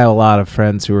like I have a lot of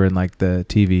friends who are in like the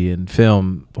TV and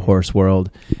film horse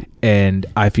world, and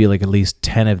I feel like at least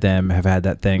 10 of them have had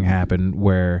that thing happen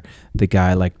where the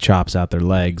guy like chops out their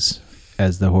legs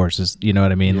as the horses. You know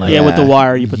what I mean? Like, Yeah, with the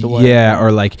wire, you put the wire. yeah,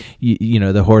 or like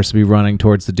the horse will be running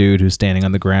towards the dude who's standing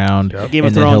on the ground, Yep. Game of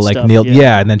and then he'll Thrones like stuff, kneel,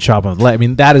 yeah. and then chop him. I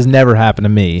mean, that has never happened to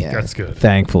me. Yeah. That's good.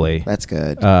 Thankfully, That's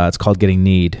good. it's called getting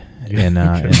kneed in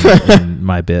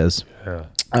my biz. Yeah.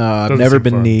 I've Doesn't never seem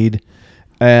been fun. kneed,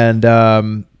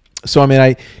 and so I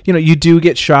mean, you do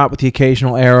get shot with the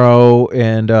occasional arrow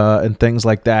and things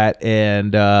like that,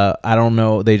 and I don't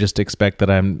know. They just expect that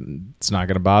it's not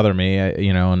going to bother me,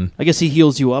 and I guess he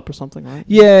heals you up or something, right?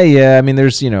 yeah. I mean,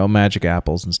 there's magic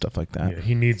apples and stuff like that. Yeah,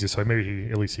 he needs you, so maybe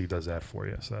at least he does that for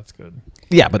you. So that's good.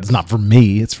 Yeah, but it's not for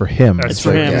me. It's for him. That's It's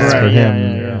for him, It's right, for yeah,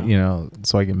 him. yeah.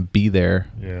 So I can be there.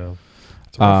 Yeah,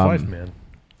 it's a rough Um, life, man.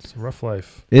 It's a rough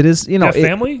life. It is. Yeah,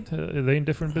 family? Are they in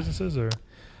different businesses or?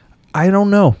 I don't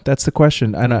know. That's the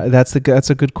question. I know that's a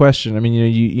good question. I mean,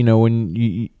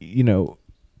 when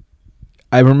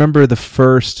I remember the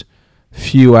first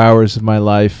few hours of my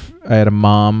life. I had a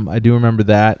mom. I do remember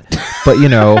that, but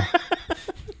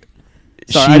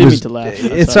Sorry, she I didn't was. mean to laugh.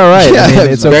 It's Sorry. all right. Yeah, I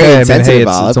mean, it's very okay. I mean, insensitive,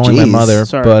 hey, Olive. it's only my Jeez. mother.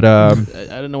 Sorry. But I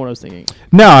didn't know what I was thinking.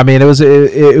 no, I mean, it was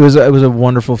a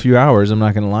wonderful few hours. I'm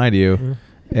not going to lie to you. Mm-hmm.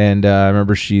 And I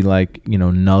remember she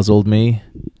nuzzled me.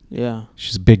 Yeah.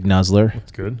 She's a big nuzzler.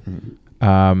 That's good.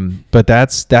 But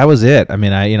that was it. I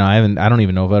mean, I don't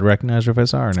even know if I'd recognize her if I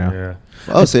saw her now. Yeah.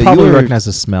 Oh, so Probably you were recognize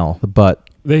the smell, the butt.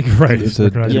 It's a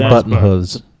recognize your Yeah. butt and butt.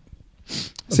 hooves.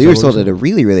 so you were sold at a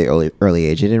really, really early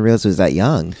age. I didn't realize it was that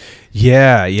young.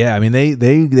 Yeah. I mean, they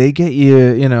get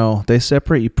you. They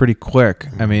separate you pretty quick.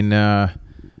 I mean,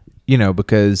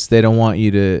 because they don't want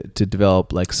you to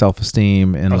develop like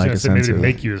self-esteem and I was like gonna a say, maybe sense they of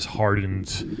make you as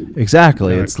hardened.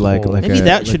 exactly. Yeah, It's like cold. Maybe a,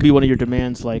 that should like be a- one of your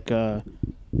demands, like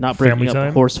not breaking Family up time?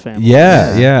 a horse family.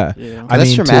 Yeah. Yeah. I That's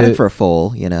mean, traumatic for a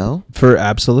foal, you know? For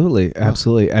absolutely.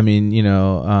 I mean,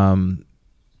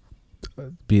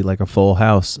 be like a full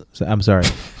house. So, I'm sorry.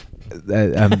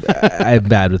 I'm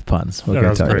bad with puns. What No, can I that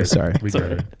was tell you? great. Sorry. We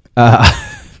get it. Uh,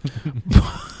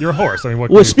 You're a horse. I mean, what?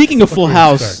 Well, can you- speaking of Full what can you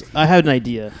House, expect? I had an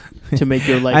idea to make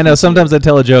your life. I know. easier. Sometimes I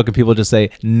tell a joke and people just say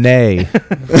 "nay."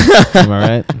 Am I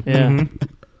right? Yeah. Mhm.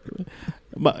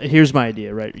 But here's my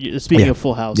idea, right? Speaking Yeah. of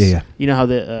Full House, Yeah. you know how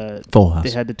they Full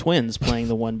House. had the twins playing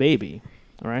the one baby,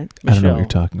 all right? I don't know what you're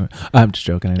Michelle. talking about. I'm just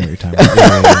joking. I know what you're talking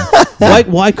about. Yeah.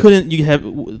 Why couldn't you have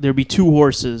there be two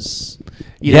horses?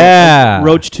 Yeah. Like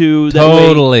Roach 2. That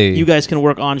Totally. way you guys can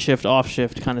work on shift, off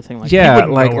shift, kind of thing like Yeah,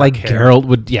 wouldn't know or like care. Geralt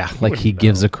would. Yeah, like he wouldn't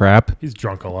gives know. a crap. He's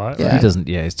drunk a lot. Yeah. Right? He doesn't.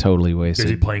 Yeah, he's totally Is he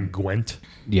wasted. playing Gwent?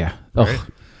 Yeah. Right? Oh,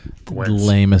 Gwent.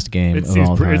 lamest game It's- of it's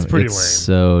all pre- time. it's pretty lame.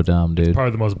 so dumb, dude.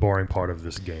 Probably the most boring part of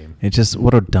this game. It's just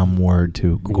what a dumb word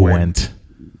too. Gwent.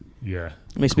 Yeah,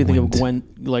 It makes me think of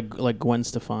Gwent. Gwen, like Gwen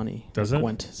Stefani. Does it?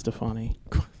 Gwent Stefani.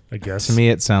 I guess. To me,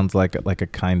 it sounds like a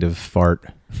kind of fart.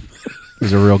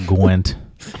 There's a real Gwent.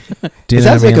 Do you It know what I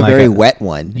sounds like mean? a very wet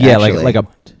one. Yeah, actually. like a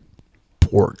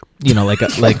pork.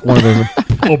 Like one of those.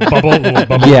 little bubble.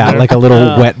 Yeah, in there. like a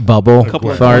little wet bubble couple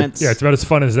of fart. Gwents. Yeah, it's about as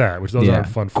fun as that, which those Yeah. aren't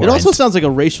fun for. It also Gwent. sounds like a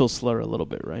racial slur a little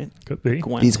bit, right? could be.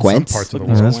 Gwent. These Some Gwents? parts of the Look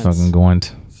Yeah, at world. that's fucking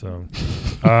Gwent. So,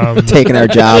 Taking our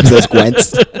jobs as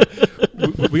Gwents.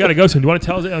 We got to go soon. Do you want to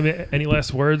tell us any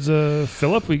last words,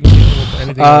 Philip? Anything you want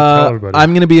to tell everybody? I'm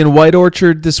going to be in White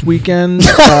Orchard this weekend.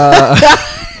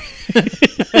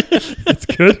 It's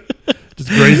good. Just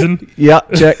grazing. Yeah,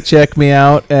 check me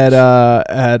out at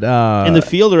In the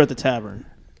field or at the tavern?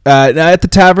 At the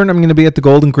tavern. I'm going to be at the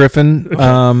Golden Griffin.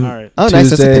 All right. Oh, nice.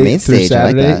 That's like the main through stage. I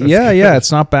like Saturday. that. Yeah.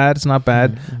 It's not bad.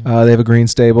 They have a green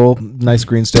stable, nice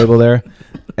green stable there,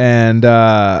 and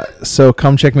so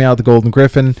come check me out at the Golden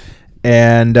Griffin,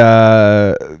 and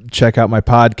check out my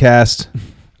podcast,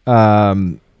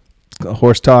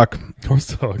 Horse Talk.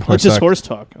 Horse talk. It's just horse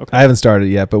talk. Okay. I haven't started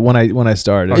yet, but when I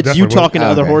started, Oh, It's you definitely. talking to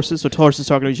other Okay. horses, so horses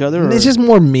talking to each other? Or? it's just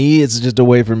more me. It's just a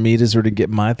way for me to sort of get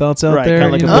my thoughts out right, there. kind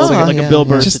of like, you a know? Bill, like yeah. a Bill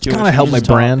Burr Just situation. kinda help You my just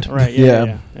talk. brand. Right,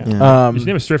 Yeah. yeah. You should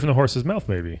name it straight from the horse's mouth,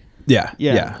 maybe. Yeah.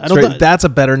 Yeah. I don't Straight- thi- that's a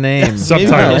better name.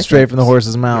 Subtitle. Straight from the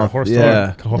horse's mouth. Horse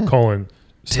Yeah. talk. Colon.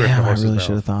 Straight from Damn, the I horse's really mouth.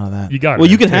 should have thought of that. You got it. Well,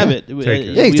 you can Take have it. it. Take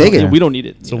it. Yeah, you we take don't- it. We don't need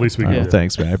it. It's the least we All can right, do.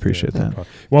 thanks, man. I appreciate that. You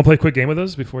want to play a quick game with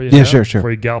us before you Yeah, head sure, out? sure.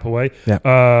 Before you gallop away? Yeah.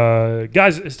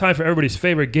 Guys, it's time for everybody's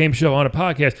favorite game show on a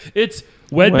podcast. It's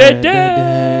Wed, Wed, Bed, Bed,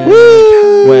 Dead.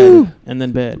 Dead. Wed, and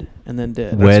then bed, and then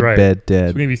dead. That's Wed, right. bed, So dead.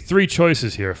 we're going to be three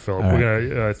choices here, Philip. All We're going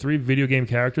to 3 video game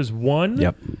characters. One,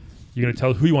 Yep. you're going to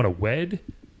tell who you want to wed,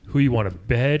 who you want to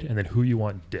bed, and then who you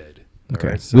want dead. All Okay.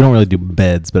 right, so- We don't really do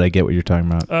beds, but I get what you're talking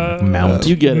about. Like mount.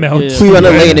 You get it. Mount. Yeah. Who you want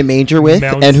to Yeah. lay in a manger with,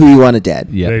 Mount. and who you want to dead.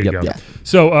 Yeah. There you Yep. go. Yep.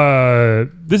 So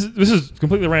this is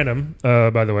completely random,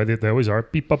 by the way. They always are.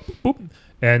 Beep, boop, boop.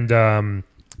 And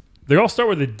they all start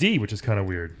with a D, which is kind of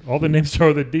weird. All the names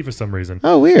start with a D for some reason.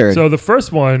 Oh, weird. So the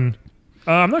first one,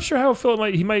 I'm not sure how Philip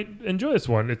might enjoy this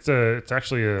one. It's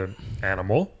actually a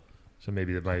animal, so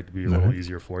maybe it might be a little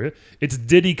easier for you. It's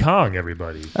Diddy Kong,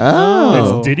 everybody.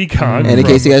 oh. It's Diddy Kong. And in from-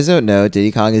 case you guys don't know,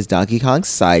 Diddy Kong is Donkey Kong's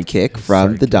sidekick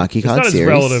from the sidekick. Donkey It's Kong not his series.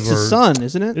 relative It's his son,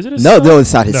 isn't it? Is it his No, son? no,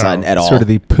 it's not his No. son at all. Sort of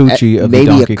the Poochie of the maybe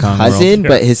Donkey a Kong cousin, world.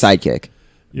 but his sidekick,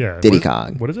 Yeah, Diddy what is-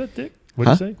 Kong. What is that, Dick? What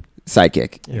did you say?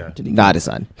 sidekick, Yeah. Diddy not Kong. his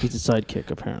son. He's a sidekick,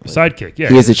 apparently. Sidekick. Yeah.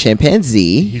 He is a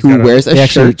chimpanzee He's who got a- wears a He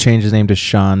actually shirt. changed his name to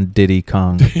Sean Diddy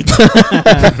Kong.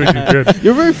 Good.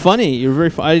 You're very funny. You're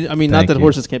very. I mean, not Thank that you.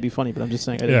 horses can't be funny, but I'm just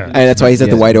saying. Yeah. And that's why he's at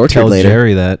the Yeah, White Orchard Tell later.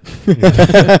 Jerry that.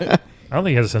 I don't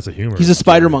think he has a sense of humor. He's a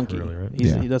spider monkey. Really, right?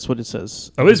 He's, Yeah. That's what it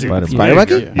says. Oh, is he? Spider Spider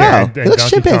monkey? Yeah. Oh, and he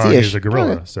looks Donkey Kong chimpanzee-ish. is a gorilla.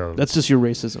 Alright. So That's just your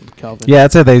racism, Calvin. Yeah,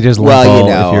 that's it. They just lump Well,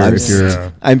 you all know, if you're,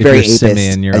 Yeah. I'm if very you're Simeon,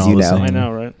 apist, you're as all you the know. same. I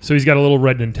know, right? So he's got a little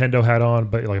red Nintendo hat on,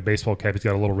 but like a baseball cap. He's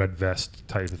got a little red vest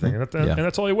type of thing, and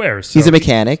that's all he wears. So, He's a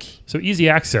mechanic. so easy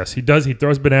access. He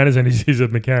throws bananas, and he's a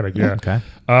mechanic. Yeah. Okay.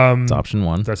 Um, It's option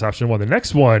one. that's option one. The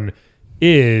next one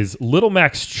is Little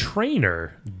Mac's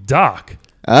trainer, Doc.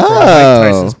 From Mike Oh,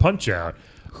 Tyson's Punch Out.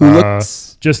 who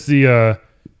looks? Just the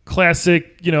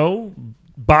classic,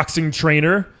 boxing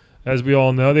trainer, as we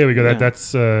all know. There we go. Yeah.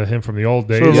 That's him from the old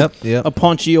days. Sort of Yep. A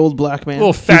paunchy old black man. A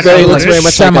little He fat very, guy. looks very much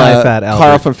like Semi-fat Carl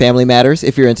Albert. from Family Matters.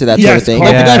 If you're into that Yes, sort of thing.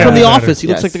 Carl Like the guy Yeah. from The Yeah. Office. He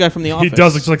looks Yes. like the guy from The Office. He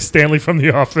does look like Stanley from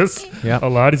The Office. Yep. A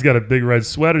lot. He's got a big red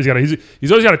sweater.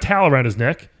 He's always got a towel around his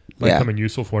neck. Might Yeah. come in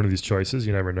useful for one of these choices.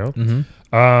 You never know.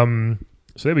 Mm-hmm.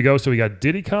 So there we go. So we got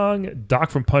Diddy Kong,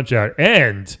 Doc from Punch Out,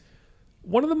 and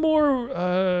one of the more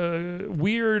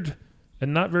weird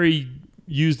and not very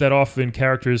used that often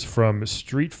characters from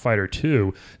Street Fighter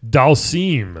 2,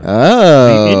 Dalsim.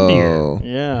 Oh,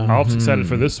 Yeah. I'm excited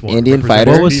for this one. Indian Represents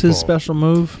fighter. What was people. his special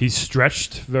move? He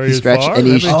stretched very he stretched far. and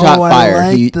he That makes- shot I fire.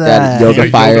 like He that. yoga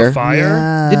Yeah, fire.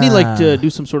 fire. Didn't he do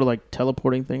some sort of like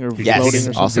teleporting thing or Yes. floating or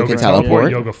something? Also Yoga can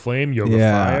teleport. Yoga flame, yoga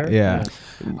Yeah, fire. yeah. Yeah.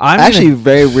 I'm Actually, gonna-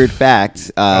 very weird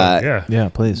fact. Yeah. yeah,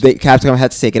 please. Capcom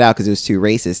had to take it out because it was too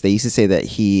racist. They used to say that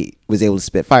he was able to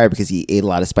spit fire because he ate a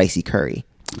lot of spicy curry.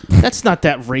 That's not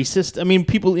that racist. I mean,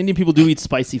 Indian people do eat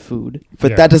spicy food.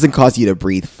 But Yeah. that doesn't cause you to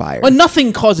breathe fire. Well,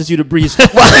 nothing causes you to breathe.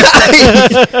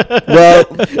 Well,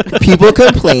 people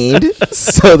complained,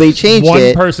 so they changed One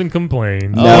it. person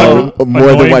complained. No, One more than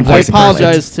annoying one I person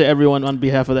apologize to everyone on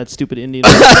behalf of that stupid Indian.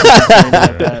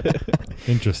 About that.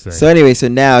 Interesting. So anyway, so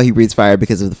now he breathes fire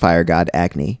because of the fire god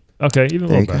Agni. Okay, even a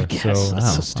There little you better. Yes. So, That's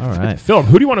so Wow. stupid. All right. Philip,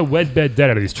 who do you want to wed, bed,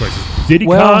 dead out of these choices? Diddy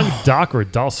Well- Kong, Doc, or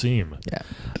Dalsim? Yeah.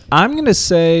 I'm gonna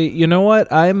say, you know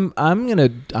what? I'm gonna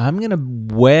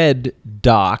wed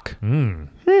Doc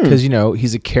because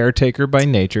he's a caretaker by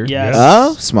nature. Yes.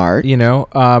 Oh, smart.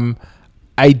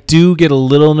 I do get a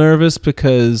little nervous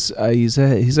because he's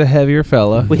a heavier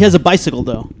fella. Well, he has a bicycle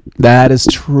though. That is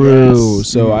true. Yes.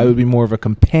 So I would be more of a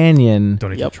companion. Don't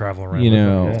need Yep. to travel around. You with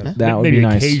know, him, yeah. that would Maybe be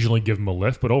nice. occasionally give him a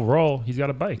lift, but overall, he's got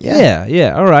a bike. Yeah.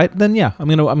 Yeah. All right. Then I'm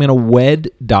gonna wed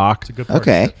Doc. It's a good Okay.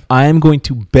 partnership. I am going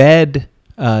to bed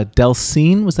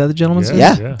Delcine. Was that the gentleman's name?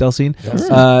 Yeah. Delcine.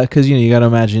 Delcine. Because you got to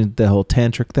imagine the whole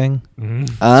tantric thing.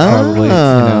 Mhm. Oh. Probably,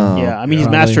 Yeah, I mean, he's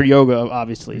Probably. mastered yoga,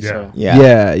 obviously. Yeah. So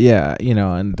Yeah. You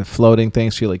know, and the floating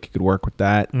things, feel like you could work with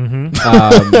that.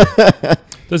 Mm-hmm.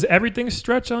 Does everything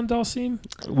stretch on Dalsim?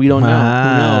 we don't know.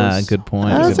 Who knows? Good point.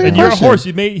 That's Good a And point. you're a question. horse.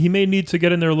 He may need to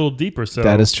get in there a little deeper. So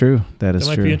That is true. That is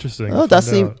That might true. be interesting. Oh, to does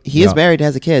find seem out. he is Yeah. married,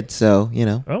 has a kid, so you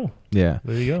know. Oh, Yeah.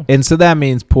 there you go. And so that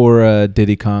means poor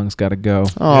Diddy Kong's got to go.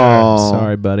 Oh,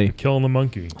 Sorry, buddy. Killing the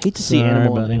monkey. Hate to see Sorry,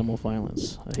 animal buddy.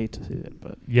 violence. I hate to see it,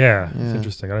 but Yeah, it's Yeah.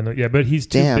 interesting. I don't know. Yeah, but he's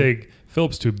too Damn. big.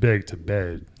 Philip's too big to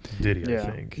bed Diddy, I Yeah.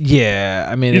 think. Yeah,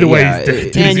 I mean, Either way, yeah, he's dead.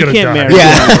 it- Diddy's and you gonna can't die.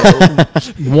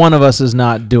 marry. Yeah. one of us is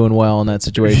not doing well in that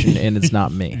situation, and it's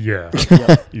not me. Yeah.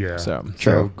 Yep. Yeah. So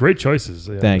True. great choices.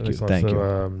 Yeah, Thank you, excellent. thank you.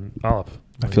 Alep,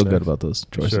 I feel good about those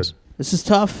You choices. should. This is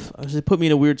tough. They put me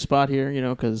in a weird spot here,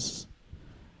 because.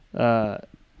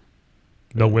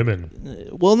 No women.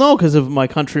 Well, no, because of my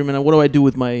countrymen. What do I do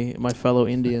with my fellow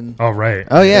Indian? Oh, right.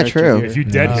 Oh yeah, Character true. here. If you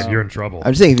dead Yeah. him, you're in trouble.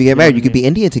 I'm just saying, if you get You know married, what you I could be mean?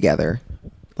 Indian together,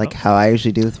 like how I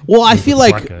usually do with. Well, I With feel the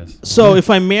like black guys. so. If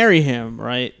I marry him,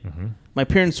 right, Mhm. my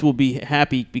parents will be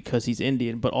happy because he's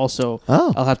Indian, but also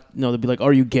Oh. I'll have they'll be like,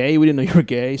 "Are you gay? We didn't know you were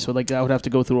gay." So like I would have to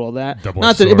go through all that. Double-edged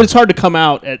Not that, sword. but it's hard to come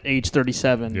out at age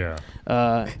 37. Yeah.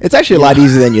 It's actually a lot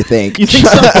easier than you think. You think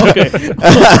so? Okay.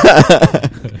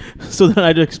 So then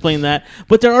I'd explain that.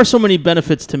 But there are so many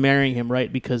benefits to marrying him,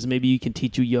 right? Because maybe he can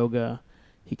teach you yoga.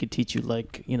 He could teach you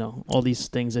all these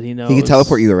things that he knows. He can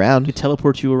teleport you He around. could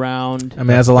teleport you around. I mean,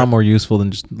 that's a lot more useful than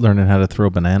just learning how to throw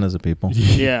bananas at people.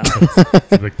 Yeah.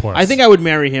 It's a big plus. I think I would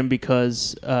marry him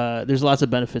because there's lots of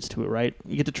benefits to it, right?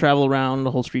 You get to travel around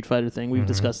the whole Street Fighter thing. We've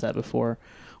discussed that before.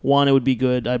 One, it would be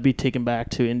good. I'd be taken back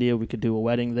to India. We could do a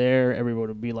wedding there. Everyone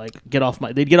would be like,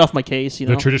 they'd get off my case,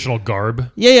 the traditional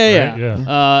garb. Yeah. Right?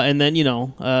 Yeah. And then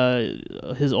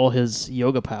all his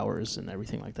yoga powers and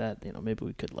everything like that. Maybe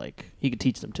we could he could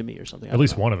teach them to me or something. I At don't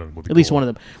least know. one of them would be At least cool. one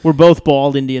of them. We're both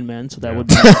bald Indian men, so that Yeah. would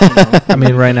be. I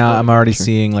mean, right now I'm already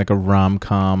seeing like a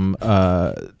rom-com.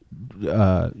 What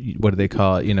do they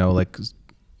call it?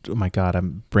 Oh my God,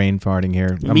 I'm brain farting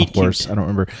here. I'm Meet a horse. cute. I don't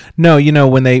remember. No,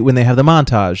 when they have the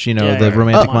montage, Yeah, the yeah.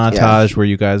 romantic Oh, yeah. montage where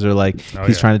you guys are like, Oh,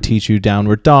 he's yeah. trying to teach you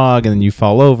downward dog, and then you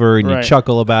fall over and Right. you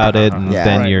chuckle about it, and Yeah.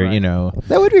 then Right, you're, right.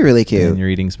 That would be really then cute. you're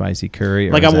eating spicy curry.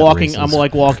 or Like is I'm that walking, racist?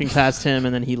 I'm walking past him,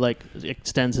 and then he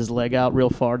extends his leg out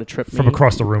real far to trip me From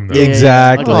across the room, though. Yeah, yeah,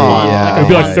 Exactly. Like a- yeah. It would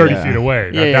be like Yeah, 30 yeah. feet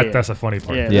away. Yeah, yeah. That's a funny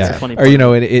part. Yeah, Yeah, that's a funny or part.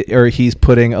 or he's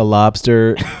putting a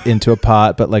lobster into a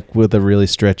pot, but like with a really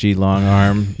stretchy long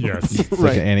arm. Yes. It's like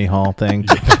Right. an Annie Hall thing.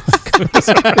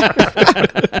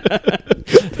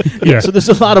 Yeah. So there's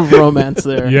a lot of romance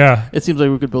there. Yeah. It seems like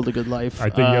we could build a good life. I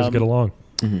think you guys get along.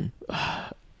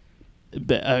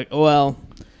 Well,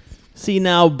 see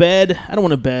now, bed. I don't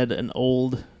want to bed an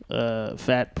old,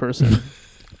 fat person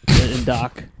in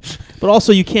Doc. But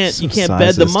also, you can't So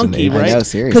bed the sizist monkey, and I right? know,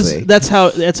 seriously. that's how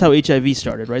HIV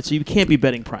started, right? So you can't be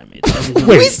bedding primates.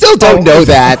 We still don't know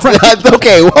that.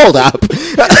 Okay, hold up. I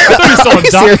thought you saw Are a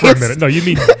you doc for a serious? minute. No, you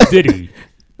mean Diddy.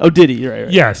 Oh, did he? Right.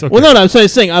 Yes. Okay. Well, no. I'm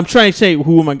saying. I'm trying to say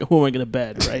who am I going to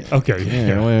bed, right? Okay.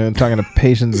 Yeah, we're talking to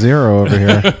patient zero over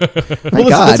here. My Well,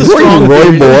 God, it's a who are you, strong Roy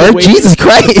theory. Moore? Wait. Jesus This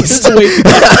Christ! is the way-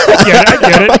 I get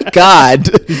Oh my it. God,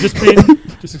 He's just being,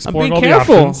 just I'm exploring being all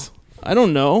careful. the options. I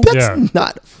don't know. that's Yeah.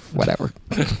 not whatever.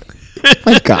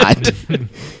 My God,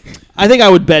 I think I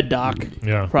would bed Doc.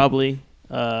 Yeah. Probably.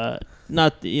 Not.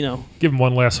 Give him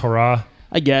one last hurrah.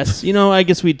 I guess. I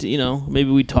guess we'd. Maybe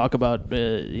we'd talk about.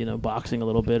 Boxing a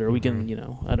little bit, or we can.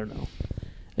 I don't know.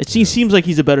 It seems like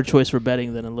he's a better choice for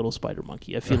betting than a little spider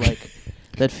monkey. I feel like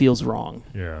that feels wrong.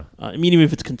 Yeah. I mean, even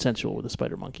if it's consensual with a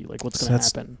spider monkey, like what's going to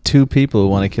That's happen? two people who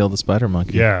want to kill the spider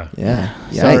monkey. Yeah. yeah.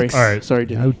 Sorry. Yikes. All right. Sorry,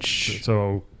 dude. Ouch.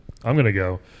 So I'm going to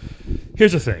go.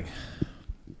 Here's the thing.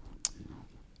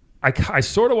 I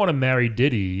sort of want to marry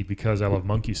Diddy because I love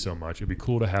monkeys so much. It'd be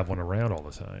cool to have one around all the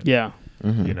time. Yeah.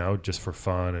 Just for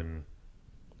fun. And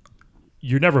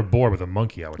you're never bored with a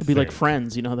monkey, I would It'd be like think.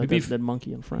 Friends, that It'd be that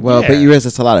monkey and Friends. Well, Yeah. but you realize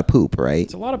it's a lot of poop, right?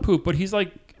 It's a lot of poop, but he's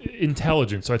like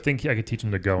intelligent, so I think I could teach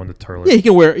him to go in the toilet. yeah, he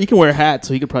can wear a hat,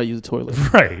 so he could probably use a toilet.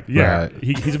 Right. Yeah. Right.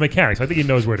 He's a mechanic, so I think he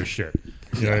knows where to shit.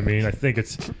 You know what I mean? I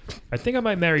think I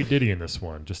might marry Diddy in this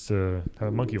one, just to have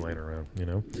a monkey laying around,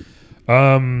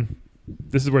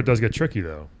 This is where it does get tricky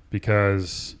though,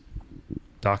 because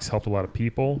Doc's helped a lot of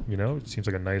people, It seems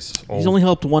like a nice old He's only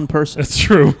helped one person. That's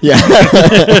true. Yeah. Like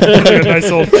a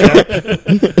nice old chap.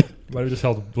 Might have just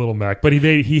helped Little Mac. But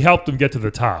he helped him get to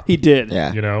the top. He did.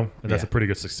 Yeah. And that's Yeah. a pretty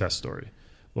good success story.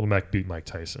 Little Mac beat Mike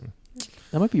Tyson.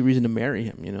 That might be a reason to marry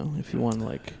him, if you want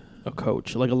like a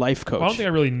coach, like a life coach. Well, I don't think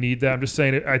I really need that. I'm just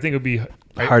saying I think it would be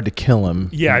Hard to kill him.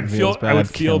 Yeah, It feels I would bad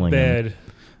feel killing him. bad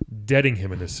deading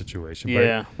him in this situation.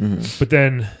 yeah. But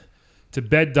then to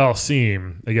bed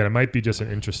Dalsim, again, it might be just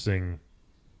an interesting,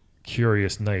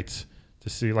 curious night to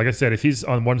see. Like I said, if he's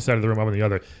on one side of the room, I'm on the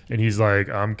other, and he's like,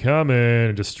 I'm coming,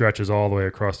 and just stretches all the way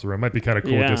across the room. Might be kind of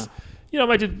cool. Yeah. Just,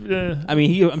 might just, I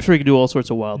mean, I'm sure he could do all sorts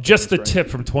of wild. just the things, right? tip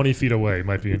from 20 feet away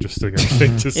might be interesting, I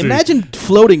think, to see. Imagine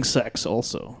floating sex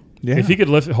also. Yeah. If he could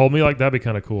hold me like that, would be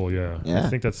kind of cool, yeah. Yeah. I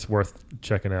think that's worth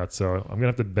checking out. So I'm going to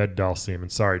have to bed Dalsim.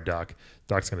 And sorry, Doc.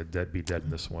 Doc's going to be dead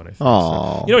in this one, I think.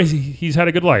 Aw. So, he's had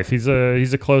a good life. He's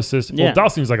the closest. Yeah. Well,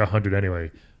 Dalsim's like 100 anyway.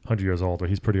 100 years old. But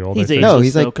he's pretty old, I He's think. No, ageless,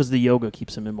 he's like- because the yoga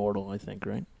keeps him immortal, I think,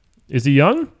 right? Is he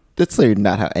young? That's literally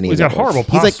not how any Well, of he's got that works.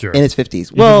 horrible He's posture. like in his 50s.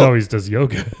 Even though Well, he does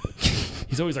yoga.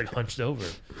 He's always like hunched over.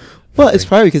 it's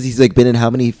probably because he's like been in how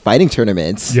many fighting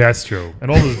tournaments? Yeah, that's true. And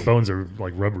all his bones are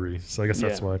like rubbery. So I guess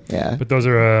that's Yeah. why. Yeah. But those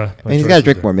are. I mean, he's got to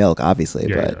drink more milk, obviously.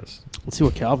 Yeah, he but does. Let's see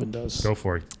what Calvin does. Go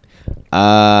for it.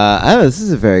 I don't know. This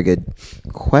is a very good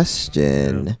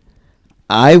question. Yeah.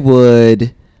 I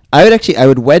would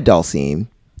wed Dalsim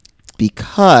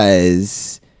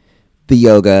because the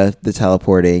yoga, the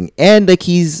teleporting, and like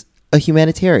he's a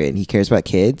humanitarian. He cares about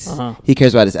kids. Uh-huh. He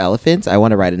cares about his elephants. I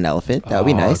want to ride an elephant. That would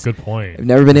be nice. Good point. I've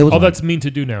never been able to. Oh, that's mean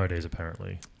to do nowadays,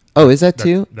 apparly. Oh, is that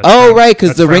too? that's Oh, frowned- right, because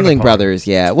that's the frowned Ringling upon. Brothers.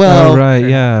 Yeah. Well, Oh right,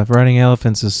 yeah. Riding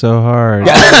elephants is so hard.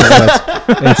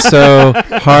 It's so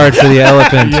hard for the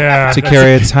elephant Yeah, to that's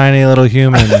carry a tiny little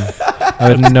human. I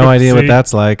have no idea what See?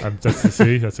 that's like.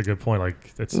 That's a good point. Like,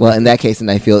 it's well, in that case, then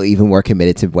I feel even more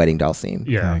committed to wedding Dalsim.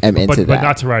 yeah, Okay. I'm into but that.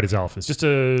 not to ride his elephants. Just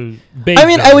to bathe I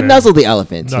mean, down I would there. nuzzle the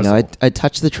elephant. Nuzzle. I'd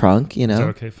touch the trunk. You Is that know,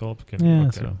 okay, Philip? Yeah,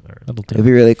 Okay, so all right. that'll do. it'd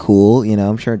be really cool. You know,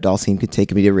 I'm sure Dalsim could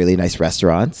take me to really nice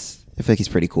restaurants. I feel like he's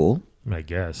pretty cool. I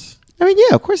guess. I mean,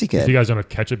 yeah, of course he If you could. guys don't have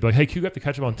ketchup, be like, hey, can you have the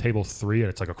ketchup on table 3? And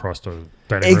it's like across the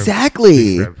dining room. Exactly.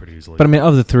 You can grab it pretty easily. But I mean,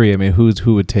 of the three, I mean, who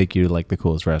would take you to like the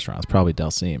coolest restaurants? Probably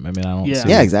Dalsim. I mean, I don't. Yeah. see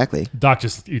Yeah, exactly. Doc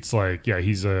just eats like,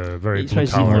 he's a very He blue tries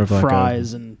to eat collar. More like of like a-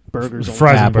 fries and burgers. all the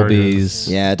Fries time. and burgers.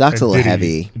 Applebee's. Yeah, Doc's a And little Diddy-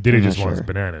 heavy. Diddy I'm just not wants sure.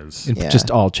 bananas. And Yeah. just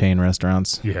all chain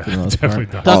restaurants. Yeah, for the most definitely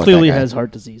part. Doc. Doc Oh, clearly that guy. has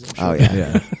heart disease. I'm sure. Oh yeah.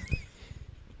 Yeah.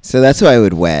 So that's who I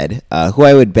would wed. Who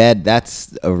I would bed?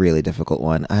 That's a really difficult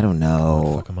one. I don't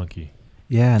know. Fuck a monkey.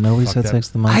 Yeah, nobody Fuck said that. sex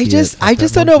the monkey. I just yet. I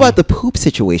just don't know about the poop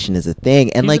situation as a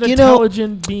thing. And He's like an you know,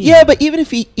 intelligent being. yeah, but even if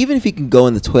he can go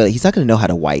in the toilet, he's not going to know how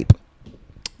to wipe.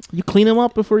 You clean him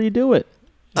up before you do it.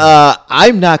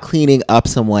 I'm not cleaning up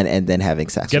someone and then having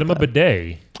sex. Get him with a them.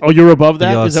 bidet. Oh, you're above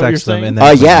that? You'll Is that what you're sex them saying? and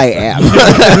Oh then- yeah, I am.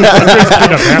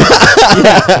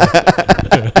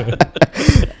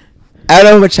 I don't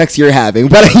know how much sex you're having,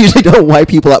 but I usually don't wipe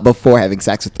people up before having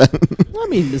sex with them. I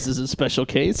mean, this is a special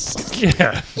case.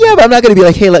 Yeah. Yeah, but I'm not going to be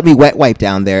like, hey, let me wet wipe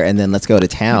down there and then let's go to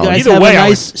town. You guys Either have way, a I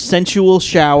nice sensual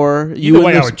shower. You Either and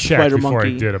way, the I would check spider before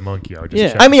monkey. I did a monkey. I would just Yeah.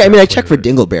 check. I mean, I to see check how for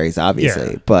clean it is. dingleberries,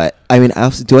 obviously, Yeah. but I mean,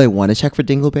 do I want to check for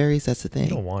dingleberries? That's the You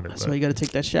don't thing. want it. That's but- why you got to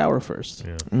take that shower first.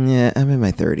 yeah. Yeah, I'm in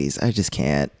my 30s. I just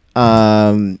can't.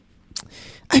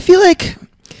 I feel like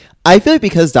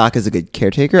because Doc is a good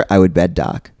caretaker, I would bed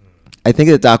Doc. I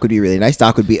think that Doc would be really nice.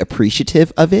 Doc would be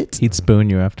appreciative of it. He'd spoon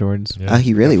you afterwards. Yeah.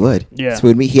 He really would. Yeah.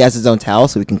 Spoon me. He has his own towel,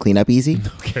 so we can clean up easy.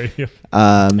 Okay. Yeah.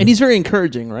 And he's very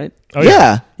encouraging, right? Oh,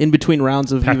 yeah. In between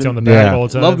rounds of Pat you on the even back Yeah. all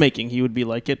the time. love making, he would be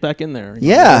like, "Get back in there."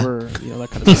 Yeah. That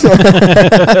kind of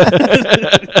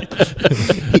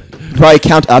stuff. Probably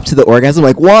count up to the orgasm,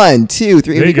 like 1, 2,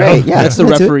 3. There It'd be you go. great. Yeah, That's the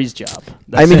that's it. referee's job.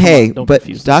 I mean, That's hey, it. Don't but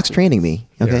confuse Doc's those two. training me.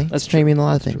 Okay, Yeah. that's training me in a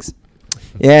lot of things.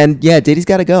 And yeah, Diddy's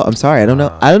got to go. I'm sorry, I don't know.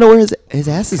 Uh, I don't know where his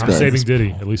ass has I'm been. saving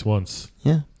Diddy at least once.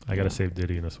 Yeah, I got to save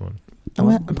Diddy in this one. I'm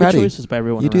Good proud of you. choices by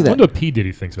everyone. You do around. I that. wonder what P.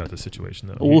 Diddy thinks about this situation,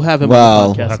 though. We'll have him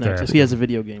Well- on the We'll podcast have to next. ask If he has a him.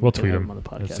 video game, We'll we can tweet have him. on the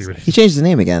Let's podcast. see what He changed his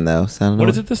name again though, so I don't know. What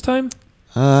is it this time?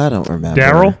 I don't remember.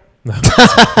 Daryl? No.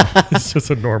 It's just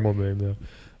a normal name, though.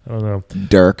 I don't know.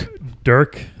 Dirk.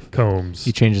 Dirk Combs.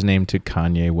 He changed his name to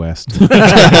Kanye West.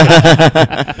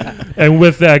 And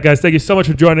with that, guys, thank you so much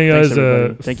for joining Thanks, us.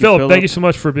 everybody. Thank you, Philip, Philip. thank you so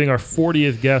much for being our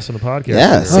 40th guest on the podcast.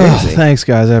 Yeah, today. seriously. Thanks,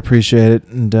 guys. I appreciate it.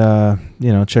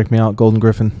 And, check me out, Golden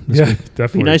Griffin. this Yeah, week.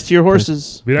 definitely. Be nice to your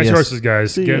horses. Be nice to Yes. horses,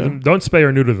 guys. See Get ya. them, don't spay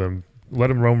or neuter them. Let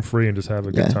them roam free and just have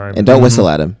a Yeah. good time. And don't whistle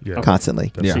at him Yeah.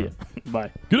 constantly. Yeah. See ya. Bye.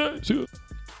 Good night. See ya.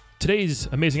 Today's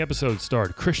amazing episode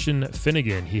starred Christian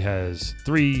Finnegan. He has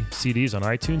 3 CDs on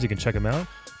iTunes. You can check him out.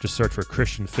 Just search for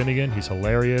Christian Finnegan. He's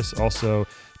hilarious. Also,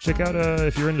 check out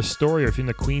if you're in the Story or if you're in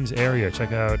the Queens area,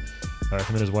 check out him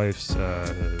and his wife's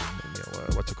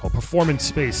what's it called? Performance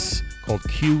space called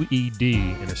QED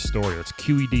in Astoria. It's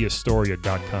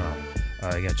QEDAstoria.com.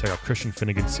 Again, check out Christian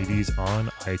Finnegan CDs on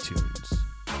iTunes.